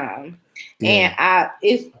long time, and I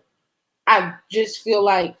just feel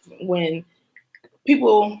like when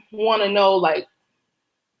people want to know like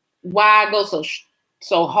why I go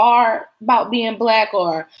so hard about being black,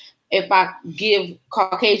 or if I give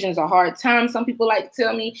Caucasians a hard time, some people like to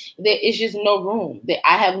tell me that it's just no room, that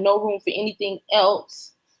I have no room for anything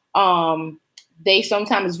else. They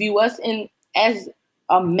sometimes view us as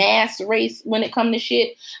a mass race when it comes to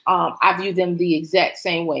shit. I view them the exact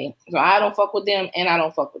same way. So I don't fuck with them, and I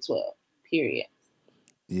don't fuck with 12, period.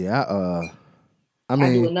 Yeah, I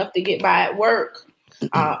I do enough to get by at work.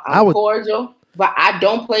 I'm cordial, but I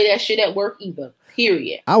don't play that shit at work either.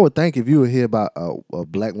 Period. I would think if you would hear about a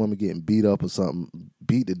black woman getting beat up or something,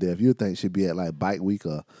 beat to death, you would think she'd be at like Bike Week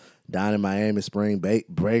or down in Miami Spring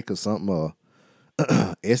Break or something, or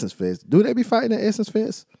Essence Fest. Do they be fighting at Essence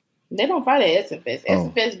Fest? They don't fight at Essence Fest.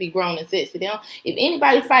 Essence Fest be grown and sexy. They don't. If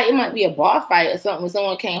anybody fight, it might be a bar fight or something when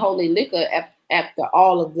someone can't hold their liquor after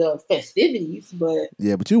all of the festivities. But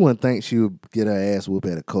yeah, but you wouldn't think she would get her ass whooped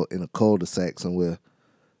in a cul-de-sac somewhere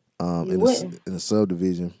in a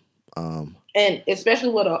subdivision. and especially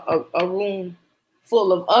with a room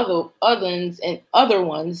full of others and other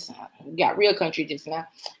ones. We got Real Country just now,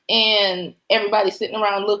 and everybody's sitting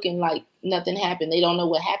around looking like nothing happened. They don't know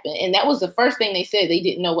what happened, and that was the first thing they said. They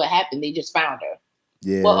didn't know what happened. They just found her.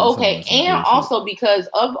 Yeah. Well, okay, and also because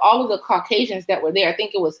of all of the Caucasians that were there, I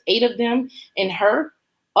think it was 8 of them and her.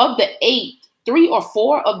 Of the 8, 3 or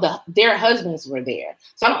 4 of their husbands were there.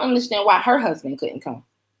 So I don't understand why her husband couldn't come.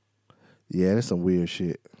 Yeah, that's some weird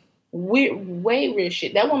shit. Way weird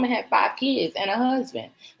shit. That woman had 5 kids and a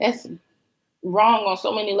husband. That's wrong on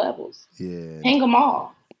so many levels. Yeah, hang them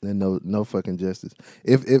all. And no fucking justice.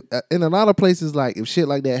 If in a lot of places, like if shit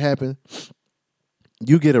like that happen,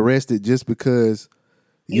 you get arrested just because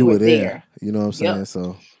you were there. You know what I'm saying? Yep.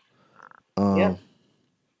 So,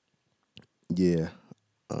 yeah.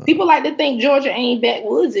 People like to think Georgia ain't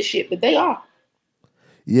backwoods and shit, but they are.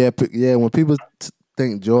 Yeah. When people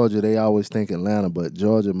think Georgia, they always think Atlanta, but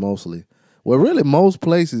Georgia mostly. Well, really, most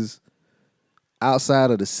places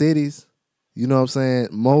outside of the cities, you know what I'm saying?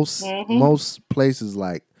 Most places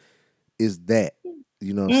like is that.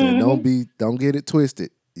 You know what I'm saying? Don't get it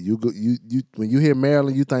twisted. You when you hear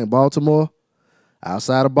Maryland, you think Baltimore.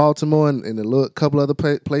 Outside of Baltimore and a little couple other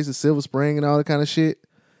places, Silver Spring and all that kind of shit.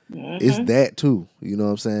 It's that too. You know what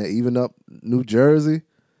I'm saying? Even up New Jersey,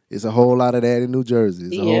 it's a whole lot of that in New Jersey.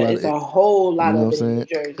 It's a whole lot of it in New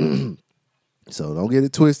Jersey. So don't get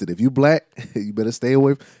it twisted. If you black, you better stay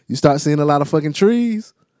away. You start seeing a lot of fucking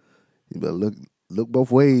trees, you better look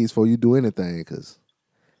both ways before you do anything. Cause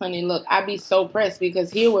honey, look, I be so pressed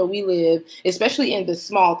because here where we live, especially in the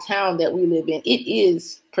small town that we live in, it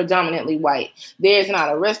is predominantly white. There's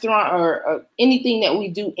not a restaurant or anything that we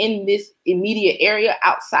do in this immediate area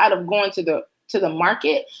outside of going to the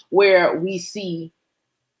market where we see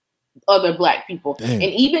other black people. Damn. And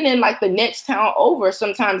even in like the next town over,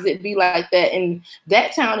 sometimes it'd be like that. And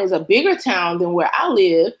that town is a bigger town than where I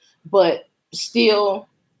live, but still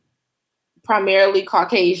primarily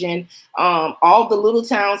Caucasian. All the little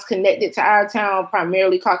towns connected to our town,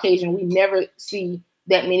 primarily Caucasian. We never see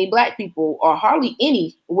that many black people or hardly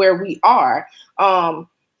any where we are.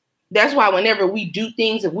 That's why whenever we do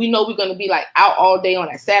things, if we know we're going to be like out all day on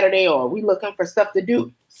a Saturday or we looking for stuff to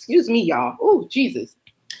do, excuse me, y'all. Oh, Jesus.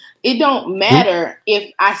 It don't matter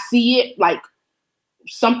if I see it like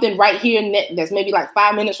something right here that's maybe like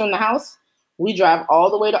 5 minutes from the house. We drive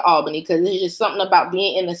all the way to Albany because it's just something about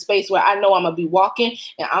being in a space where I know I'm going to be walking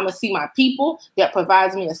and I'm going to see my people that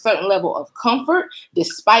provides me a certain level of comfort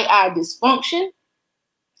despite our dysfunction.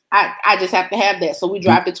 I just have to have that. So we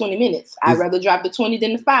drive the 20 minutes. I'd rather drive the 20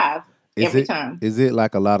 than the 5 every time. Is it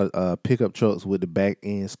like a lot of pickup trucks with the back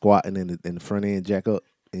end squatting and the front end jack up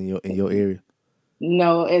in your area?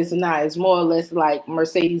 No, it's not. It's more or less like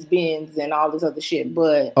Mercedes-Benz and all this other shit.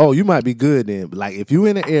 But you might be good then. Like if you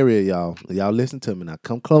in the area, y'all listen to me now.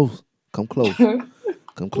 Come close. Come close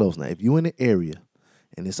now. If you in the area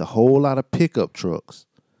and it's a whole lot of pickup trucks,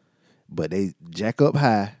 but they jack up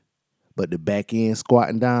high, but the back end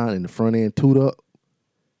squatting down and the front end toot up,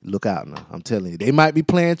 look out now. I'm telling you, they might be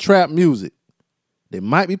playing trap music. But they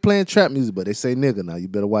say nigga now. You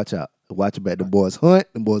better watch out. Watch your back. The boys hunt.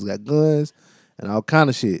 The boys got guns. And all kind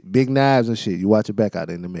of shit, big knives and shit. You watch your back out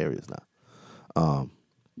there in them areas now.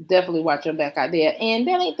 Definitely watch your back out there. And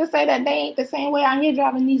that ain't to say that they ain't the same way out here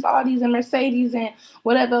driving these Audis and Mercedes and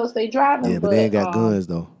whatever else they driving. Yeah, but they ain't got guns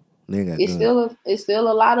though. They ain't got guns. It's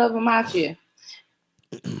still a lot of them out here.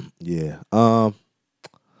 Yeah. I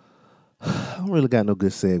don't really got no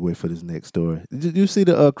good segue for this next story. Did you see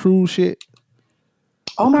the cruise shit?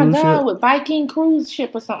 Oh my God, with Viking cruise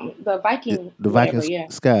ship or something. The Viking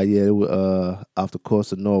Sky, yeah, it was off the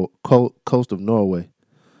coast of Norway.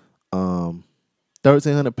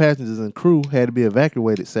 1,300 passengers and crew had to be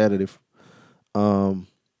evacuated Saturday by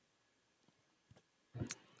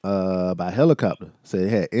helicopter. Said it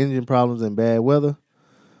had engine problems and bad weather,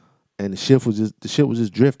 and the ship was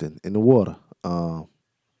just drifting in the water.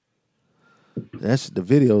 That's the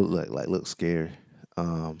video looks scary.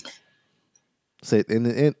 Said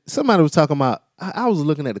and somebody was talking about. I was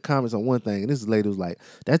looking at the comments on one thing, and this lady was like,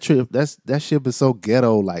 "That ship is so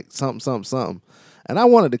ghetto, like something." And I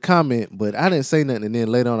wanted to comment, but I didn't say nothing. And then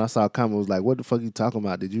later on, I saw a comment was like, "What the fuck are you talking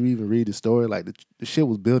about? Did you even read the story? Like the ship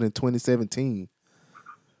was built in 2017."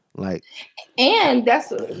 Like, and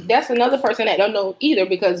that's another person that don't know either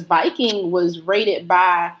because Viking was rated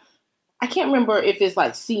by. I can't remember if it's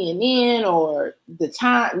like CNN or the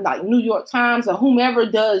Time, like New York Times or whomever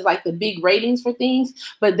does like the big ratings for things,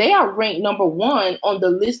 but they are ranked number 1 on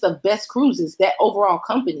the list of best cruises, that overall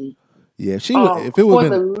company. Yeah, if it for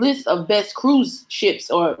would the list of best cruise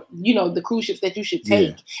ships, or the cruise ships that you should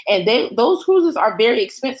take, and those cruises are very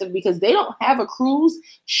expensive because they don't have a cruise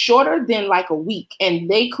shorter than like a week, and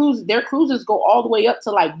their cruises go all the way up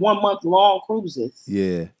to like 1 month long cruises.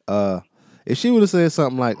 Yeah, if she would have said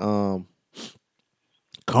something like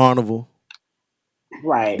Carnival,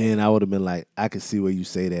 right, then I would have been like, I can see where you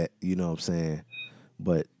say that. You know what I'm saying?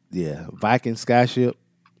 But yeah, Viking Skyship,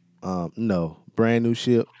 no, brand new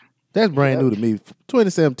ship. That's brand new to me.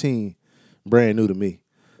 2017, brand new to me.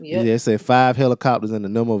 Yep. Yeah, it said 5 helicopters and a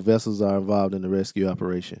number of vessels are involved in the rescue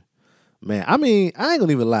operation. Man, I mean, I ain't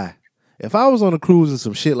gonna even lie. If I was on a cruise and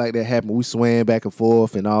some shit like that happened, we swam back and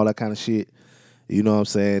forth and all that kind of shit, you know what I'm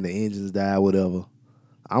saying? The engines died, whatever.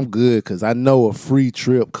 I'm good because I know a free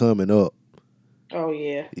trip coming up. Oh,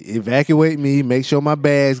 yeah. Evacuate me, make sure my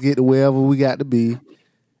bags get to wherever we got to be.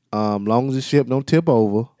 Long as the ship don't tip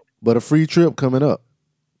over, but a free trip coming up.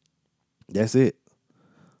 That's it.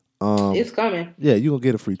 It's coming. Yeah, you're going to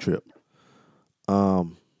get a free trip.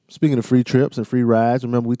 Speaking of free trips and free rides,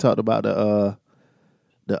 remember we talked about the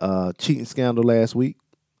cheating scandal last week?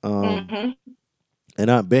 And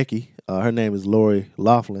Aunt Becky, her name is Lori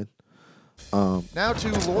Loughlin. Now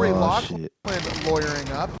to Lori Loughlin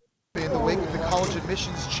lawyering up in the wake of the college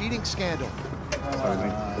admissions cheating scandal.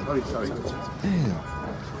 Damn.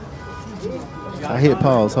 I hit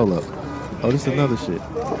pause. Hold up. Oh, this is another shit.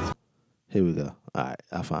 Here we go. All right,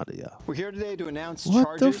 I found it, y'all. We're here today to announce what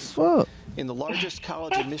charges the fuck? In the largest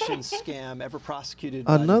college admissions scam ever prosecuted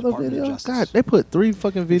by another the Department video? of Justice. God, they put 3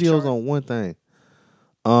 fucking videos on one thing.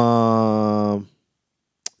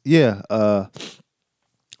 Yeah,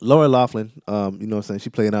 Lori Loughlin, you know what I'm saying? She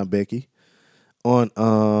played Aunt Becky on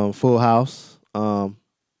Full House.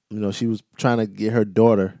 She was trying to get her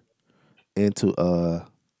daughter into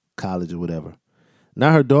college or whatever.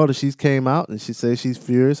 Now her daughter, she's came out and she says she's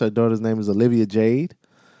furious. Her daughter's name is Olivia Jade.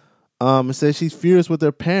 And says she's furious with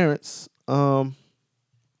her parents.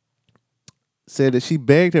 Said that she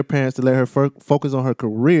begged her parents to let her focus on her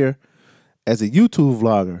career as a YouTube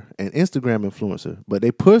vlogger and Instagram influencer, but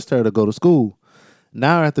they pushed her to go to school.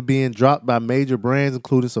 Now, after being dropped by major brands,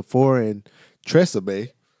 including Sephora and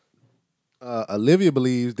Tresemme, Olivia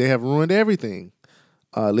believes they have ruined everything.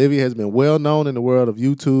 Olivia has been well known in the world of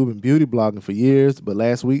YouTube and beauty blogging for years, but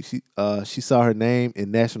last week she saw her name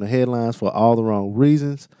in national headlines for all the wrong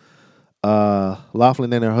reasons.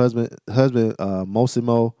 Loughlin and her husband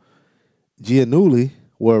Mossimo Giannulli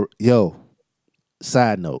were,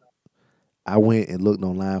 side note, I went and looked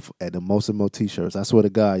online at the Mossimo t-shirts. I swear to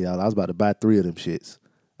God, y'all, I was about to buy 3 of them shits.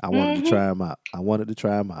 I wanted to try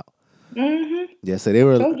them out. Yeah, so they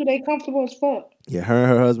were. Told you they comfortable as fuck. Yeah, her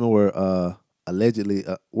and her husband were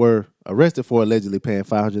were arrested for allegedly paying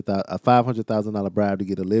 $500,000 bribe to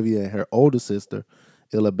get Olivia and her older sister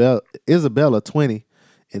Isabella 20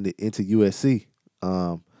 into USC.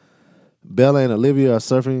 Bella and Olivia are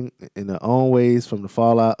suffering in their own ways from the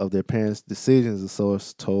fallout of their parents' decisions, the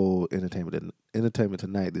source told Entertainment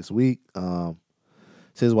Tonight this week.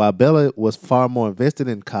 Says while Bella was far more invested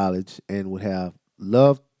in college and would have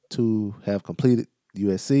loved to have completed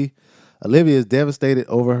USC, Olivia is devastated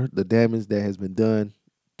over the damage that has been done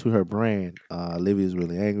to her brand. Olivia is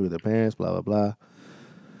really angry with her parents, blah, blah, blah.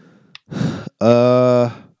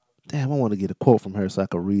 Damn, I want to get a quote from her so I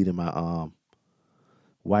can read in my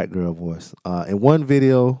white girl voice. In one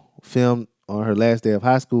video filmed on her last day of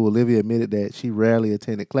high school, Olivia admitted that she rarely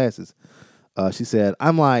attended classes. She said,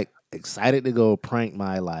 I'm excited to go prank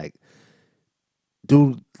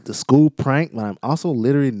do the school prank, but I'm also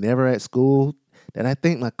literally never at school. That I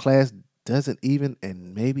think my class doesn't even,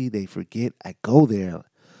 and maybe they forget I go there.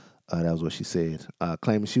 That was what she said,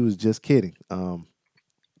 claiming she was just kidding.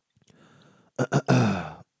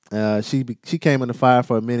 She came under fire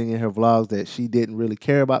for admitting in her vlogs that she didn't really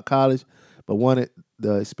care about college, but wanted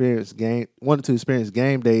to experience game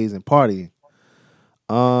days and partying.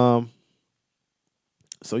 So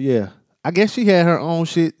yeah, I guess she had her own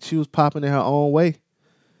shit. She was popping in her own way.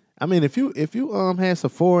 I mean, if you had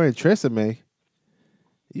Sephora and Tresemme,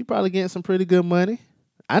 you probably getting some pretty good money.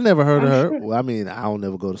 I never heard of her. Sure. Well, I mean, I don't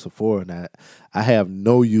never go to Sephora, and I have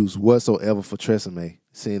no use whatsoever for Tresemme,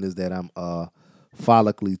 seeing as that I'm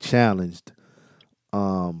follically challenged.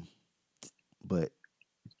 But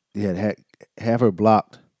yeah, have her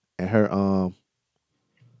blocked and her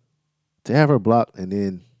to have her blocked and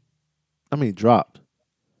then dropped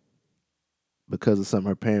because of something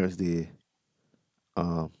her parents did.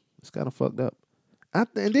 It's kind of fucked up.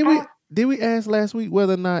 Did we ask last week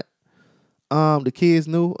whether or not the kids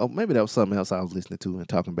knew? Or maybe that was something else I was listening to and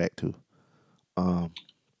talking back to.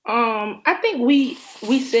 I think we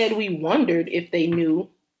said we wondered if they knew.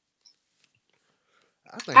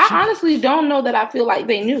 I honestly don't know that I feel like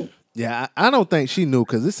they knew. Yeah, I don't think she knew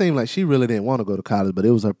because it seemed like she really didn't want to go to college, but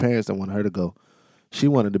it was her parents that wanted her to go. She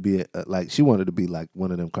wanted to be like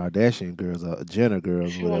one of them Kardashian girls or Jenner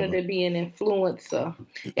girls. She wanted to be an influencer.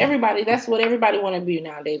 That's what everybody want to be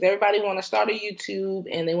nowadays. Everybody want to start a YouTube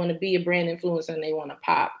and they want to be a brand influencer and they want to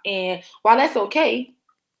pop. And while that's okay,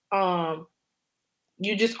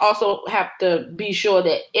 you just also have to be sure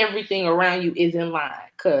that everything around you is in line.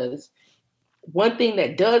 Because one thing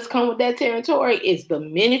that does come with that territory is the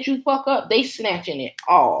minute you fuck up, they snatching it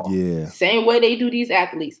all. Yeah. Same way they do these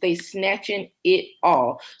athletes. They snatching it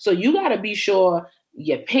all. So you got to be sure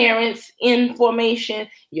your parents' information,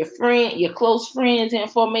 your close friends'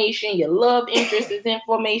 information, your love interest is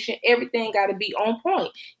information. Everything got to be on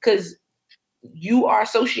point because you are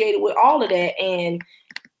associated with all of that. And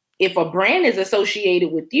if a brand is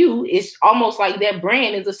associated with you, it's almost like that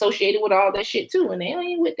brand is associated with all that shit too. And they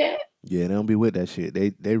ain't with that. Yeah, they don't be with that shit.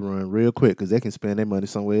 They run real quick because they can spend their money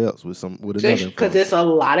somewhere else with another. Because there's a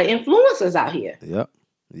lot of influencers out here.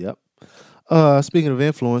 Yep. Speaking of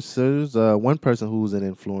influencers, one person who's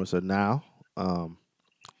an influencer now,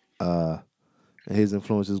 and his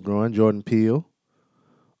influence is growing. Jordan Peele.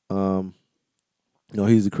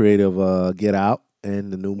 He's the creator of Get Out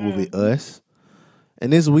and the new movie Us.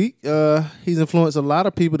 And this week, he's influenced a lot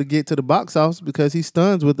of people to get to the box office because he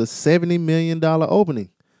stuns with a $70 million opening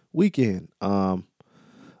weekend.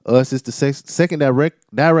 Us is the second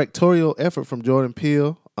directorial effort from Jordan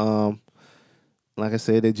Peele. Like I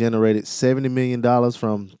said, they generated $70 million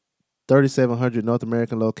from 3,700 North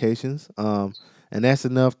American locations. And that's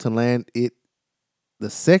enough to land it the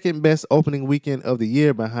second best opening weekend of the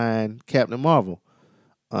year behind Captain Marvel.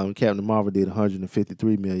 Captain Marvel did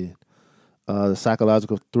 $153 million. The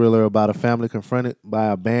psychological thriller about a family confronted by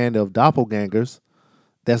a band of doppelgangers.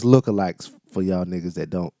 That's lookalikes for y'all niggas that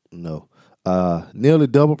don't know. Nearly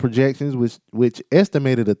double projections, which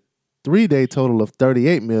estimated a 3-day total of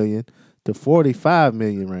 38 million to 45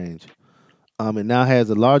 million range. It now has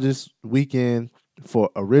the largest weekend for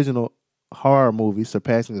original horror movie,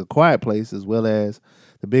 surpassing A Quiet Place, as well as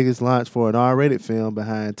the biggest launch for an R-rated film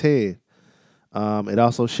behind Ted. It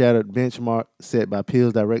also shattered benchmark set by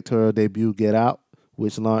Peele's directorial debut Get Out,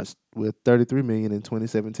 which launched with 33 million in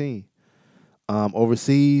 2017.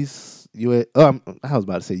 Overseas, US. I was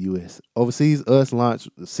about to say US. Overseas, Us launched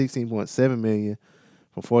 16.7 million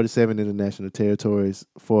from 47 international territories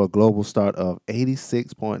for a global start of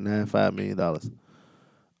 $86.95 million.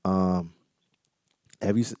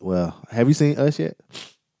 Have you seen Us yet?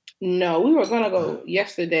 No, we were gonna go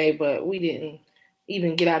yesterday, but we didn't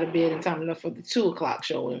even get out of bed in time enough for the 2:00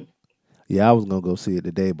 showing. Yeah, I was gonna go see it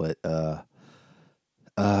today, but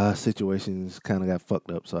situations kind of got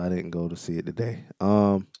fucked up, so I didn't go to see it today.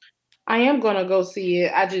 I am gonna go see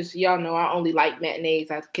it. Y'all know I only like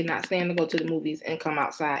matinees. I cannot stand to go to the movies and come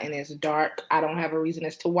outside and it's dark. I don't have a reason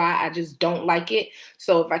as to why. I just don't like it.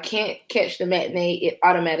 So if I can't catch the matinee, it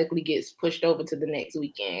automatically gets pushed over to the next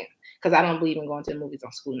weekend because I don't believe in going to the movies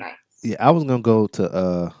on school nights. Yeah, I was gonna go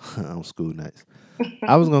to on school nights.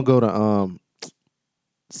 I was gonna go to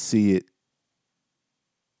see it.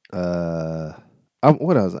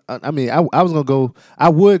 What else? I was gonna go. I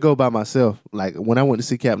would go by myself. Like when I went to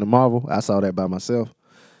see Captain Marvel, I saw that by myself.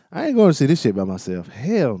 I ain't going to see this shit by myself.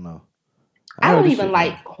 Hell no. I don't even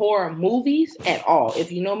like horror movies at all.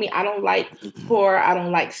 If you know me, I don't like horror. I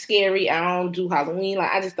don't like scary. I don't do Halloween.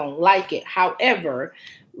 Like I just don't like it. However,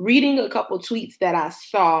 reading a couple tweets that I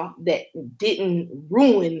saw that didn't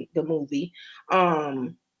ruin the movie,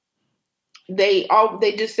 they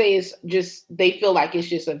just say it's just they feel like it's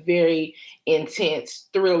just a very intense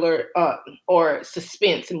thriller or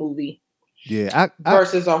suspense movie. Yeah,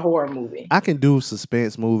 versus a horror movie. I can do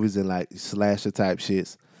suspense movies and like slasher type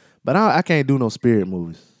shits, but I can't do no spirit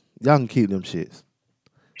movies. Y'all can keep them shits.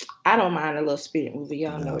 I don't mind a little spirit movie.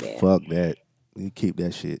 Y'all know that. Fuck that. You keep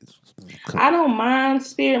that shit. I don't mind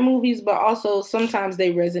spirit movies, but also sometimes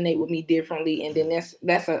they resonate with me differently, and then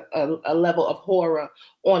that's a level of horror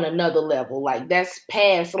on another level. Like that's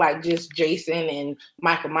past like just Jason and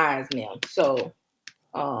Michael Myers now. So,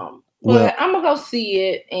 but I'm gonna go see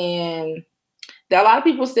it, and a lot of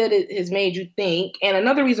people said it has made you think. And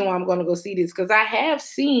another reason why I'm gonna go see this because I have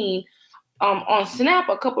seen on Snap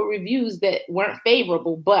a couple reviews that weren't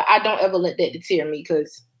favorable, but I don't ever let that deter me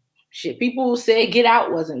because. Shit, people said Get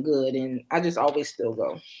Out wasn't good, and I just always still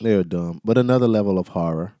go. They're dumb. But another level of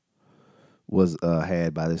horror was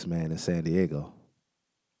had by this man in San Diego.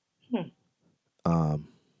 And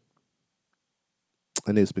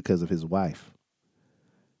it's because of his wife.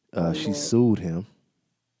 She sued him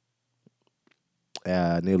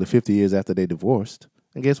nearly 50 years after they divorced.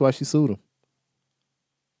 And guess why she sued him?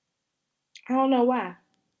 I don't know why.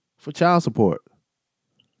 For child support.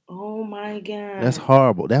 Oh my God. That's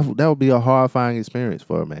horrible. That would be a horrifying experience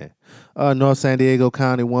for a man. North San Diego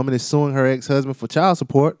County woman is suing her ex-husband for child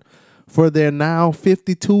support for their now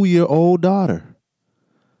 52-year-old daughter.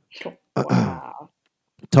 Wow.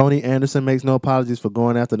 Tony Anderson makes no apologies for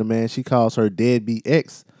going after the man she calls her deadbeat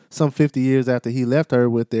ex some 50 years after he left her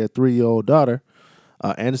with their 3-year-old daughter.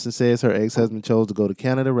 Anderson says her ex-husband chose to go to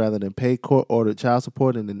Canada rather than pay court-ordered child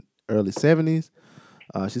support in the early 70s.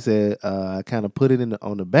 She said, I kind of put it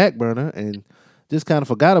on the back burner and just kind of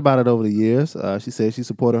forgot about it over the years. She said she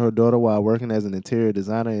supported her daughter while working as an interior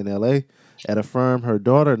designer in L.A. at a firm her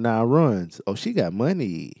daughter now runs. Oh, she got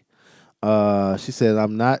money. She said,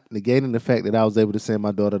 I'm not negating the fact that I was able to send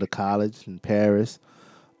my daughter to college in Paris.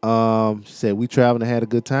 She said, we traveled and had a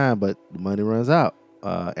good time, but the money runs out.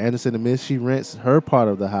 Anderson admits she rents her part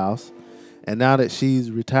of the house, and now that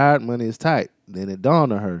she's retired, money is tight. Then it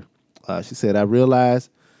dawned on her. She said, I realized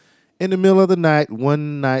in the middle of the night,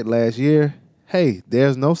 one night last year, hey,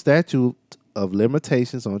 there's no statute of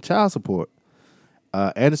limitations on child support.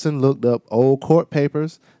 Anderson looked up old court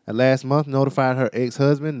papers and last month notified her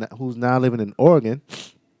ex-husband, who's now living in Oregon,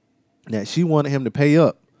 that she wanted him to pay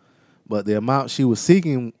up. But the amount she was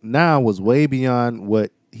seeking now was way beyond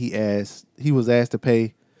what he was asked to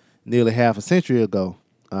pay nearly half a century ago.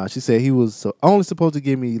 She said he was only supposed to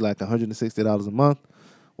give me like $160 a month.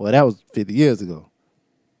 Well, that was 50 years ago.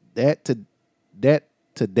 That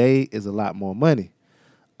today is a lot more money.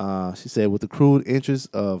 She said with accrued interest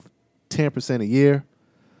of 10% a year,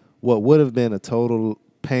 what would have been a total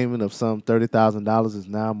payment of some $30,000 is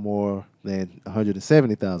now more than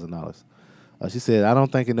 $170,000. She said, I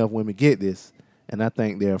don't think enough women get this, and I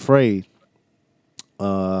think they're afraid.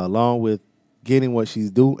 Along with getting what she's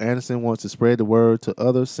due, Anderson wants to spread the word to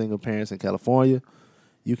other single parents in California.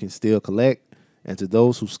 You can still collect. And to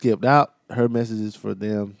those who skipped out, her message is for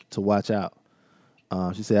them to watch out.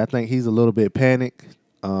 She said, I think he's a little bit panicked.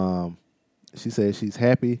 She said she's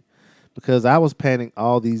happy because I was panicked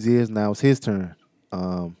all these years. Now it's his turn.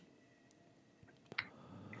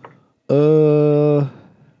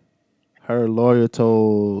 Her lawyer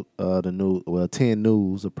told 10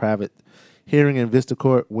 News, a private hearing in Vista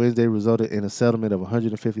Court Wednesday resulted in a settlement of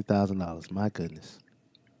 $150,000. My goodness.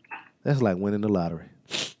 That's like winning the lottery.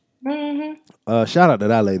 Mm-hmm. Shout out to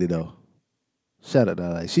that lady, though. Shout out to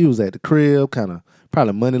that lady. She was at the crib, kind of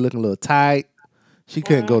probably money looking a little tight. She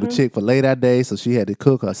couldn't go to Chick-fil-A that day, so she had to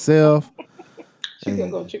cook herself. She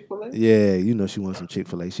couldn't go to Chick-fil-A? Yeah, you know she wanted some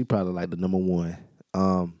Chick-fil-A. She probably like the number one.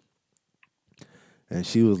 And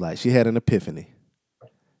she was like, she had an epiphany.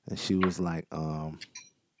 And she was like, you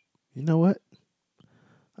know what?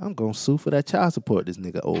 I'm going to sue for that child support this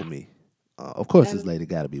nigga owed me. Of course, this lady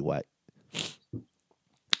got to be white.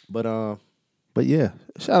 But yeah,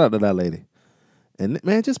 shout out to that lady. And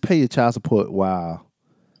man, just pay your child support while,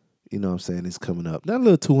 you know what I'm saying, it's coming up. That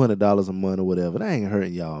little $200 a month or whatever, that ain't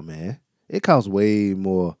hurting y'all, man. It costs way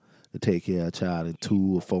more to take care of a child than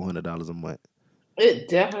 $200 or $400 a month. It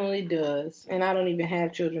definitely does. And I don't even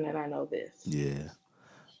have children and I know this. Yeah.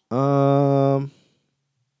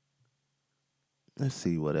 Let's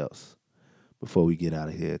see what else before we get out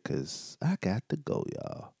of here, because I got to go,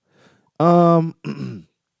 y'all.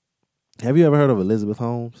 Have you ever heard of Elizabeth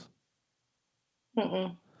Holmes?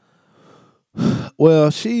 Mm-mm.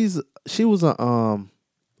 Well, she was a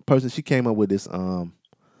person. She came up with this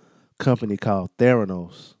company called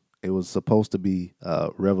Theranos. It was supposed to be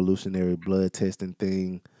a revolutionary blood testing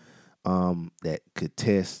thing that could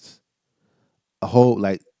test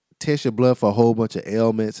test your blood for a whole bunch of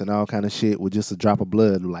ailments and all kind of shit with just a drop of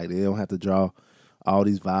blood. Like they don't have to draw all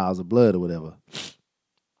these vials of blood or whatever.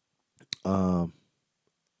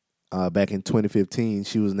 Back in 2015,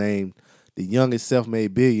 she was named the youngest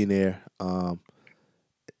self-made billionaire due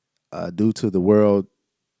to a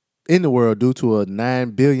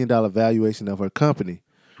 $9 billion valuation of her company.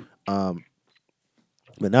 But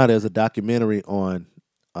now there's a documentary on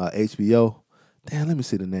HBO. Damn, let me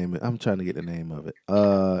see the name. I'm trying to get the name of it.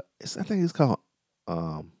 I think it's called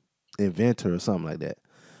Inventor or something like that.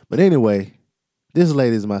 But anyway, this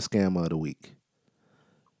lady is my scammer of the week.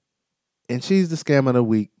 And she's the scammer of the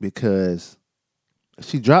week because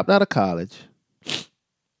she dropped out of college.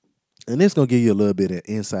 And this is going to give you a little bit of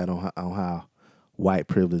insight on how white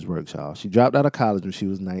privilege works, y'all. She dropped out of college when she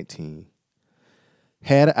was 19.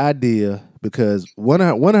 Had an idea because one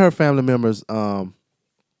of her family members was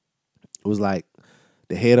like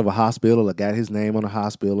the head of a hospital or got his name on a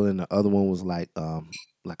hospital, and the other one was like a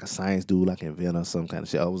science dude, like inventor or some kind of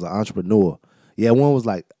shit. It was an entrepreneur. Yeah, one was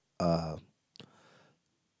like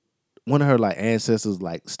one of her like ancestors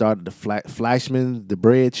like started the Fleischmann, the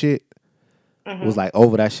bread shit. was like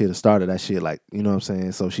over that shit and started that shit, like, you know what I'm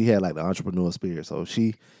saying? So she had like the entrepreneur spirit. So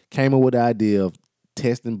she came up with the idea of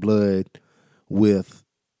testing blood with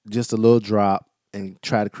just a little drop and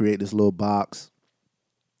try to create this little box.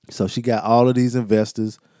 So she got all of these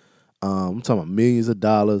investors. I'm talking about millions of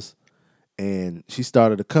dollars. And she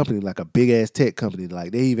started a company, like a big ass tech company.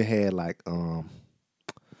 Like they even had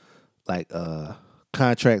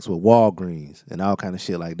contracts with Walgreens and all kind of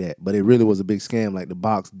shit like that. But it really was a big scam. Like the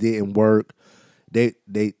box didn't work. They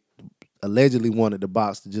allegedly wanted the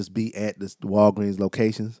box to just be at the Walgreens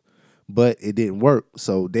locations, but it didn't work.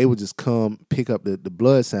 So they would just come pick up the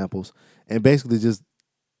blood samples and basically just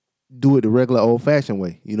do it the regular old fashioned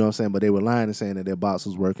way. You know what I'm saying? But they were lying and saying that their box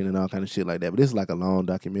was working and all kind of shit like that. But this is like a long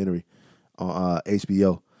documentary on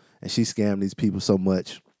HBO, and she scammed these people so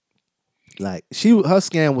much. Like her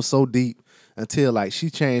scam was so deep until like she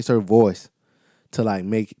changed her voice to like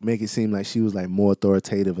make it seem like she was like more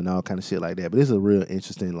authoritative and all kind of shit like that. But this is a real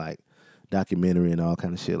interesting like documentary and all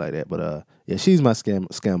kind of shit like that. But yeah, she's my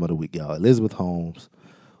scam of the week, y'all. Elizabeth Holmes,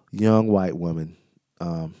 young white woman.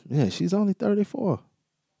 Yeah, she's only 34.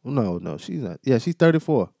 No, she's not. Yeah, she's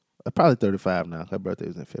 34. Probably 35 now. Her birthday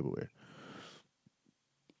was in February.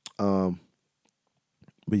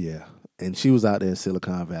 But yeah, and she was out there in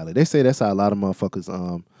Silicon Valley. They say that's how a lot of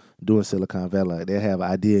motherfuckers do in Silicon Valley. Like, they have an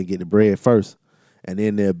idea and get the bread first, and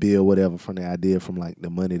then they'll build whatever from the idea, from like the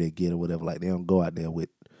money they get or whatever. Like, they don't go out there with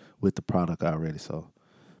the product already. So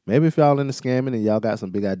maybe if y'all into scamming and y'all got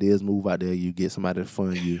some big ideas, move out there. You get somebody to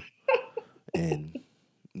fund you, and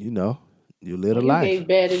you live a life. You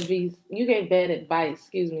gave bad advice.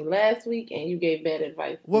 Last week, and you gave bad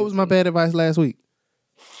advice. What was my bad advice last week?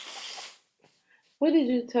 What did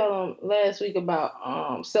you tell them last week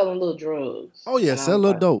about selling little drugs? Oh yeah, sell a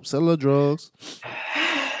little dope, sell a little drugs.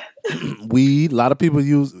 Weed. A lot of people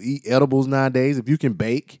eat edibles nowadays. If you can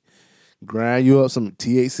bake, grind you up some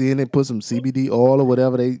THC in it, put some CBD oil or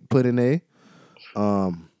whatever they put in there,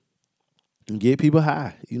 and get people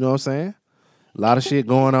high. You know what I'm saying? A lot of shit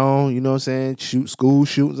going on. You know what I'm saying? School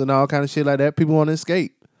shootings and all kind of shit like that. People want to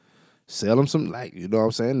escape. Sell them some, like, you know what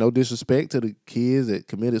I'm saying? No disrespect to the kids that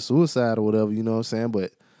committed suicide or whatever, you know what I'm saying?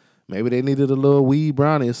 But maybe they needed a little weed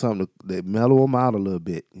brownie or something to mellow them out a little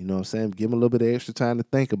bit, you know what I'm saying? Give them a little bit of extra time to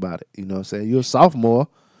think about it, you know what I'm saying? You're a sophomore.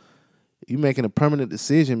 You making a permanent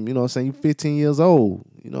decision, you know what I'm saying? You're 15 years old,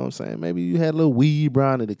 you know what I'm saying? Maybe you had a little weed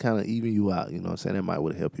brownie to kind of even you out, you know what I'm saying? That might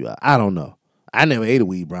would have helped you out. I don't know. I never ate a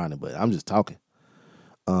weed brownie, but I'm just talking.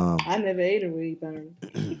 I never ate a weed brownie.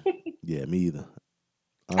 Yeah, me either.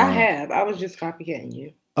 I have. I was just copycatting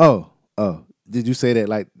you. Oh. Did you say that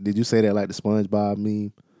like the SpongeBob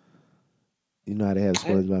meme? You know how they have the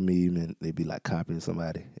SpongeBob meme and they be like copying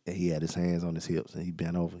somebody and he had his hands on his hips and he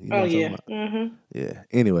bent over. You know what I'm talking about? Mm-hmm. Yeah.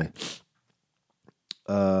 Anyway.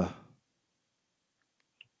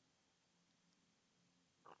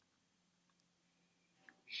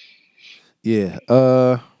 Yeah.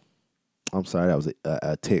 I'm sorry, that was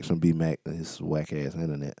a text from B Mac and his whack ass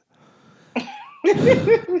internet.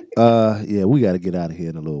 Yeah, we got to get out of here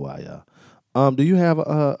in a little while, y'all. Do you have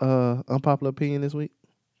a unpopular opinion this week?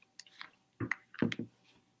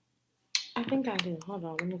 I think I do. Hold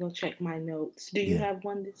on, let me go check my notes. Do you have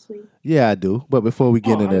one this week? Yeah, I do. But before we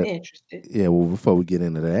get into I'm that, interested. Yeah, well, before we get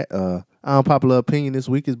into that, our unpopular opinion this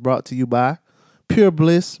week is brought to you by Pure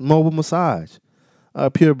Bliss Mobile Massage.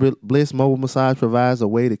 Pure Bliss Mobile Massage provides a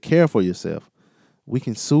way to care for yourself. We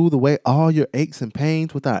can soothe away all your aches and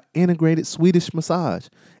pains with our integrated Swedish massage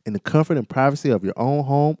in the comfort and privacy of your own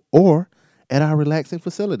home or at our relaxing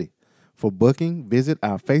facility. For booking, visit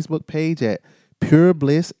our Facebook page at Pure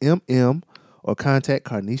Bliss MM or contact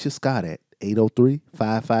Carnisha Scott at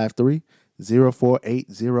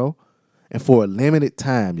 803-553-0480. And for a limited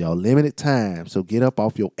time, so get up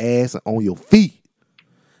off your ass and on your feet.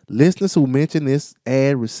 Listeners who mention this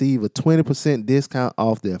ad receive a 20% discount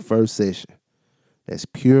off their first session. That's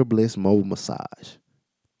Pure Bliss Mobile Massage.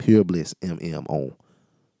 Pure Bliss MM on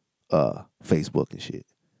Facebook and shit.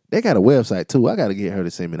 They got a website too. I got to get her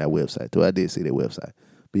to send me that website too. I did see their website.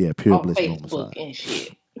 But yeah, Pure Bliss Mobile Massage. And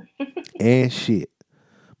shit. And shit.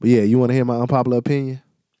 But yeah, you want to hear my unpopular opinion?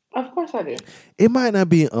 Of course I do. It might not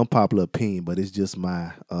be an unpopular opinion, but it's just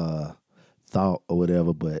my thought or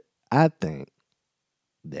whatever. But I think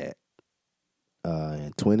that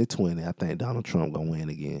in 2020, I think Donald Trump gonna win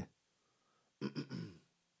again.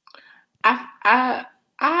 I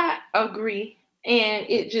agree And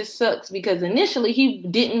it just sucks because initially he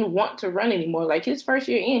didn't want to run anymore. Like his first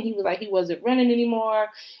year in, he was like, he wasn't running anymore.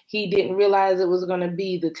 He didn't realize it was going to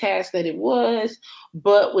be the task that it was.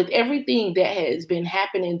 But with everything that has been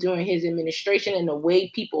happening during his administration and the way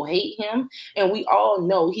people hate him, and we all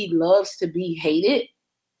know he loves to be hated,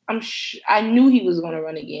 I knew he was going to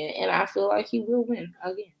run again. And I feel like he will win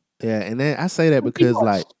again. Yeah, and then I say that because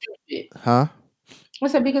like, stupid. Huh? I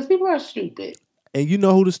said because people are stupid. And you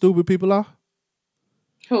know who the stupid people are?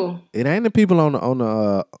 Who? It ain't the people on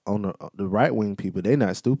the right wing people. They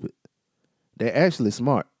not stupid. They're actually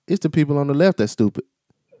smart. It's the people on the left that's stupid.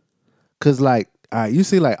 Cause like, all right, you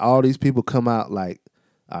see like all these people come out like,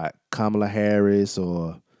 Kamala Harris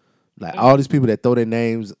or like all these people that throw their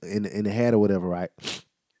names in the hat or whatever, right?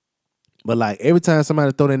 But like every time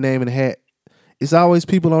somebody throw their name in the hat, it's always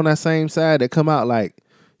people on that same side that come out like,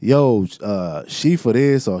 yo, she for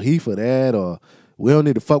this or he for that, or we don't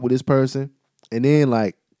need to fuck with this person. And then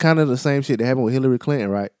like kind of the same shit that happened with Hillary Clinton,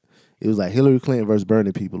 right? It was like Hillary Clinton versus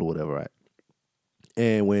Bernie people or whatever, right?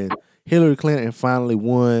 And when Hillary Clinton finally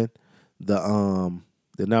won the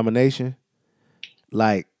nomination,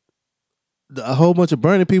 like a whole bunch of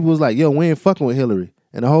Bernie people was like, yo, we ain't fucking with Hillary.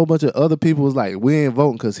 And a whole bunch of other people was like, we ain't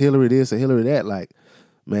voting because Hillary this or Hillary that. Like,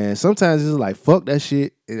 man, sometimes it's like, fuck that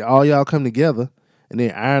shit. And all y'all come together and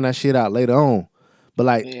then iron that shit out later on. But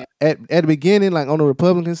like at the beginning, like on the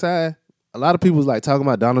Republican side, a lot of people was like talking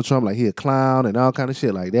about Donald Trump like he a clown and all kind of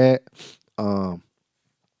shit like that.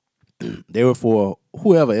 They were for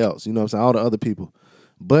whoever else, you know what I'm saying, all the other people.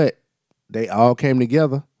 But they all came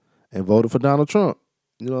together and voted for Donald Trump.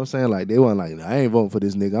 You know what I'm saying? Like they weren't like, I ain't voting for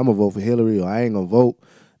this nigga, I'm gonna vote for Hillary, or I ain't gonna vote.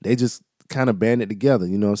 They just kind of banded together,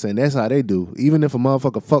 you know what I'm saying? That's how they do. Even if a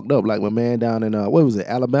motherfucker fucked up, like my man down in what was it,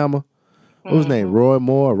 Alabama? What was his name? Roy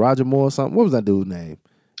Moore, Roger Moore, or something? What was that dude's name?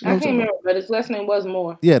 You know I can't remember, but his last name was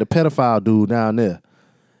Moore. Yeah, the pedophile dude down there.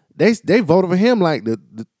 They voted for him like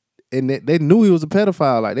and they knew he was a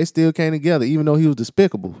pedophile. Like they still came together, even though he was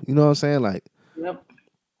despicable. You know what I'm saying? Like, yep.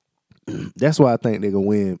 That's why I think they're gonna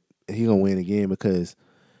win. He gonna win again because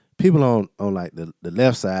people on like the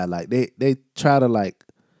left side, like they try to like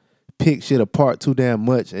pick shit apart too damn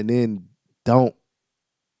much, and then don't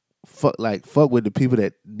fuck with the people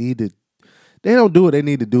that need to. They don't do what they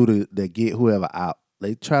need to do to get whoever out.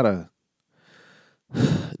 They try to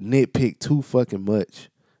nitpick too fucking much,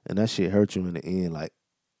 and that shit hurt you in the end. Like,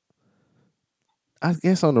 I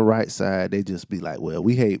guess on the right side, they just be like, well,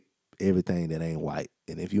 we hate everything that ain't white,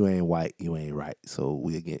 and if you ain't white, you ain't right, so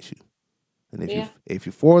we against you. And if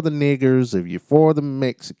you're for the niggers, if you're for the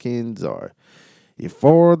Mexicans, or you're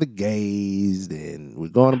for the gays, then we're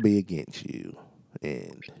gonna be against you.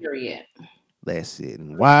 And period. That's it.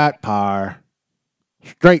 And white power,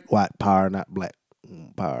 straight white power, not black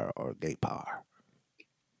power or gay power.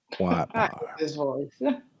 White power. His voice.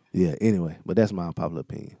 Yeah. Anyway, but that's my unpopular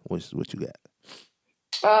opinion. What you got?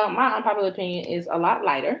 My unpopular opinion is a lot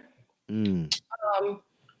lighter.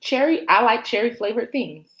 Cherry. I like cherry flavored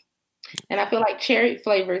things. And I feel like cherry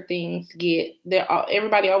flavored things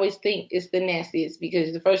everybody always think it's the nastiest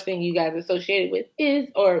because the first thing you guys associated with is,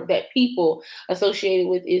 or that people associated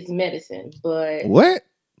with is medicine. But what?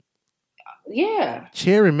 Yeah.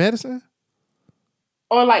 Cherry medicine?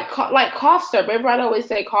 Or like cough syrup. Everybody always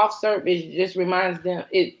say cough syrup. It just reminds them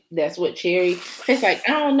that's what cherry. It's like,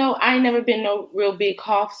 I don't know. I ain't never been no real big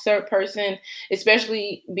cough syrup person,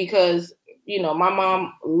 especially because my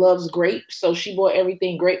mom loves grapes, so she bought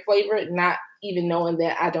everything grape flavored, not even knowing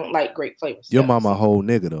that I don't like grape flavors. Your mama a whole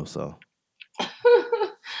nigga though, so.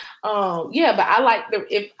 Yeah, but I like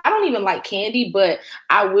if I don't even like candy, but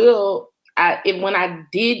I will. When I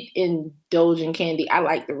did indulge in candy, I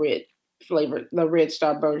like the red flavor, the Red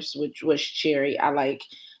Starburst, which was cherry. I like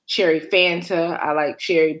cherry Fanta. I like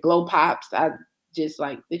cherry Blow Pops. I just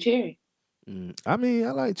like the cherry. I mean,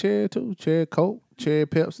 I like cherry too. Cherry Coke, cherry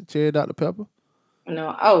Pepsi, cherry Dr. Pepper.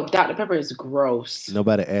 No, Dr. Pepper is gross.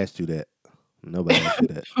 Nobody asked you that. Nobody asked you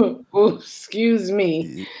that. Ooh, excuse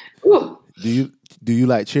me. Do you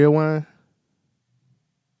like cherry wine?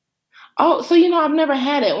 Oh, so I've never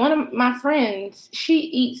had it. One of my friends, she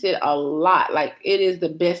eats it a lot. Like it is the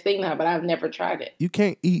best thing now, but I've never tried it. You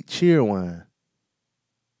can't eat cherry wine.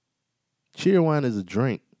 Cherry wine is a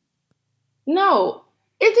drink. No.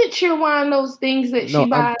 Is it cherry wine those things that she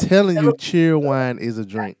buys? I'm telling you, cherry wine is a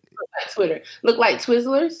drink. Look like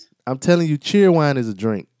Twizzlers? I'm telling you, cherry wine is a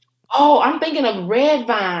drink. Oh, I'm thinking of red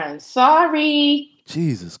vine. Sorry.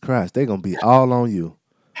 Jesus Christ, they're going to be all on you.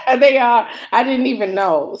 They are. I didn't even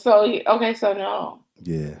know. So, okay, so no.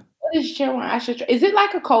 Yeah. What is cherry wine? I should try. Is it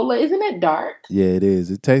like a cola? Isn't it dark? Yeah, it is.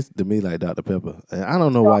 It tastes to me like Dr. Pepper. And I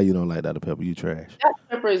don't know why you don't like Dr. Pepper. You trash.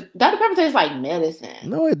 Dr. Pepper tastes like medicine.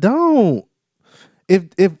 No, it don't.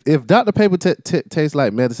 If Dr. Pepper tastes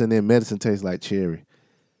like medicine, then medicine tastes like cherry.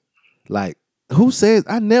 Like, who says?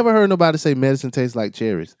 I never heard nobody say medicine tastes like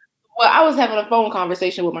cherries. Well, I was having a phone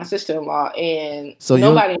conversation with my sister-in-law, and So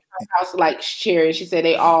nobody in her house likes cherry. She said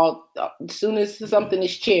they all, as soon as something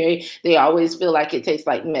is cherry, they always feel like it tastes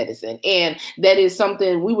like medicine. And that is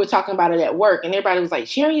something, we were talking about it at work, and everybody was like,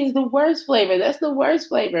 cherry is the worst flavor. That's the worst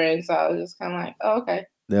flavor. And so I was just kind of like, oh, okay.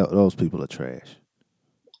 Those people are trash.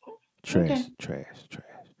 Trash.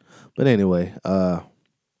 But anyway, I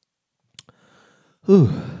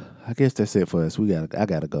guess that's it for us. I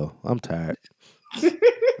gotta go. I'm tired.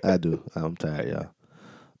 I do. I'm tired,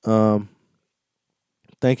 y'all.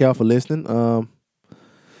 Thank y'all for listening.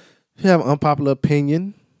 If you have an unpopular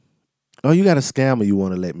opinion, or you got a scammer you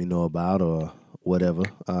want to let me know about, or whatever,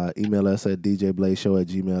 email us at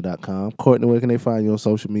djblazeshow@gmail.com. Courtney, where can they find you on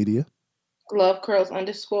social media? LoveCurls_ on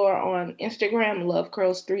Instagram,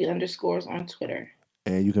 LoveCurls3_ on Twitter.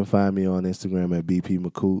 And you can find me on Instagram at BP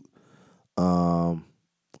McCoot.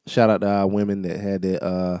 Shout out to our women that had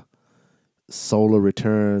their solar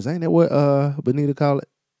returns. Ain't that what Benita call it?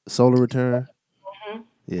 Solar return? Mm-hmm.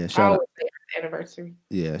 Yeah, shout out. Anniversary.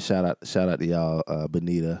 Yeah, shout out to y'all,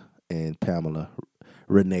 Benita and Pamela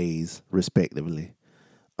Renee's, respectively.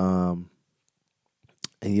 And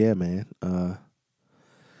yeah, man.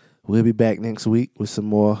 We'll be back next week with some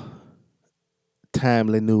more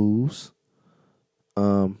timely news.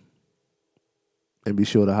 And be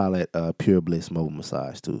sure to holler at Pure Bliss Mobile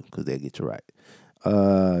Massage too, because they'll get you right.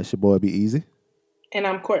 It's your boy Be Easy. And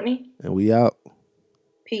I'm Courtney. And we out.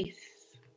 Peace.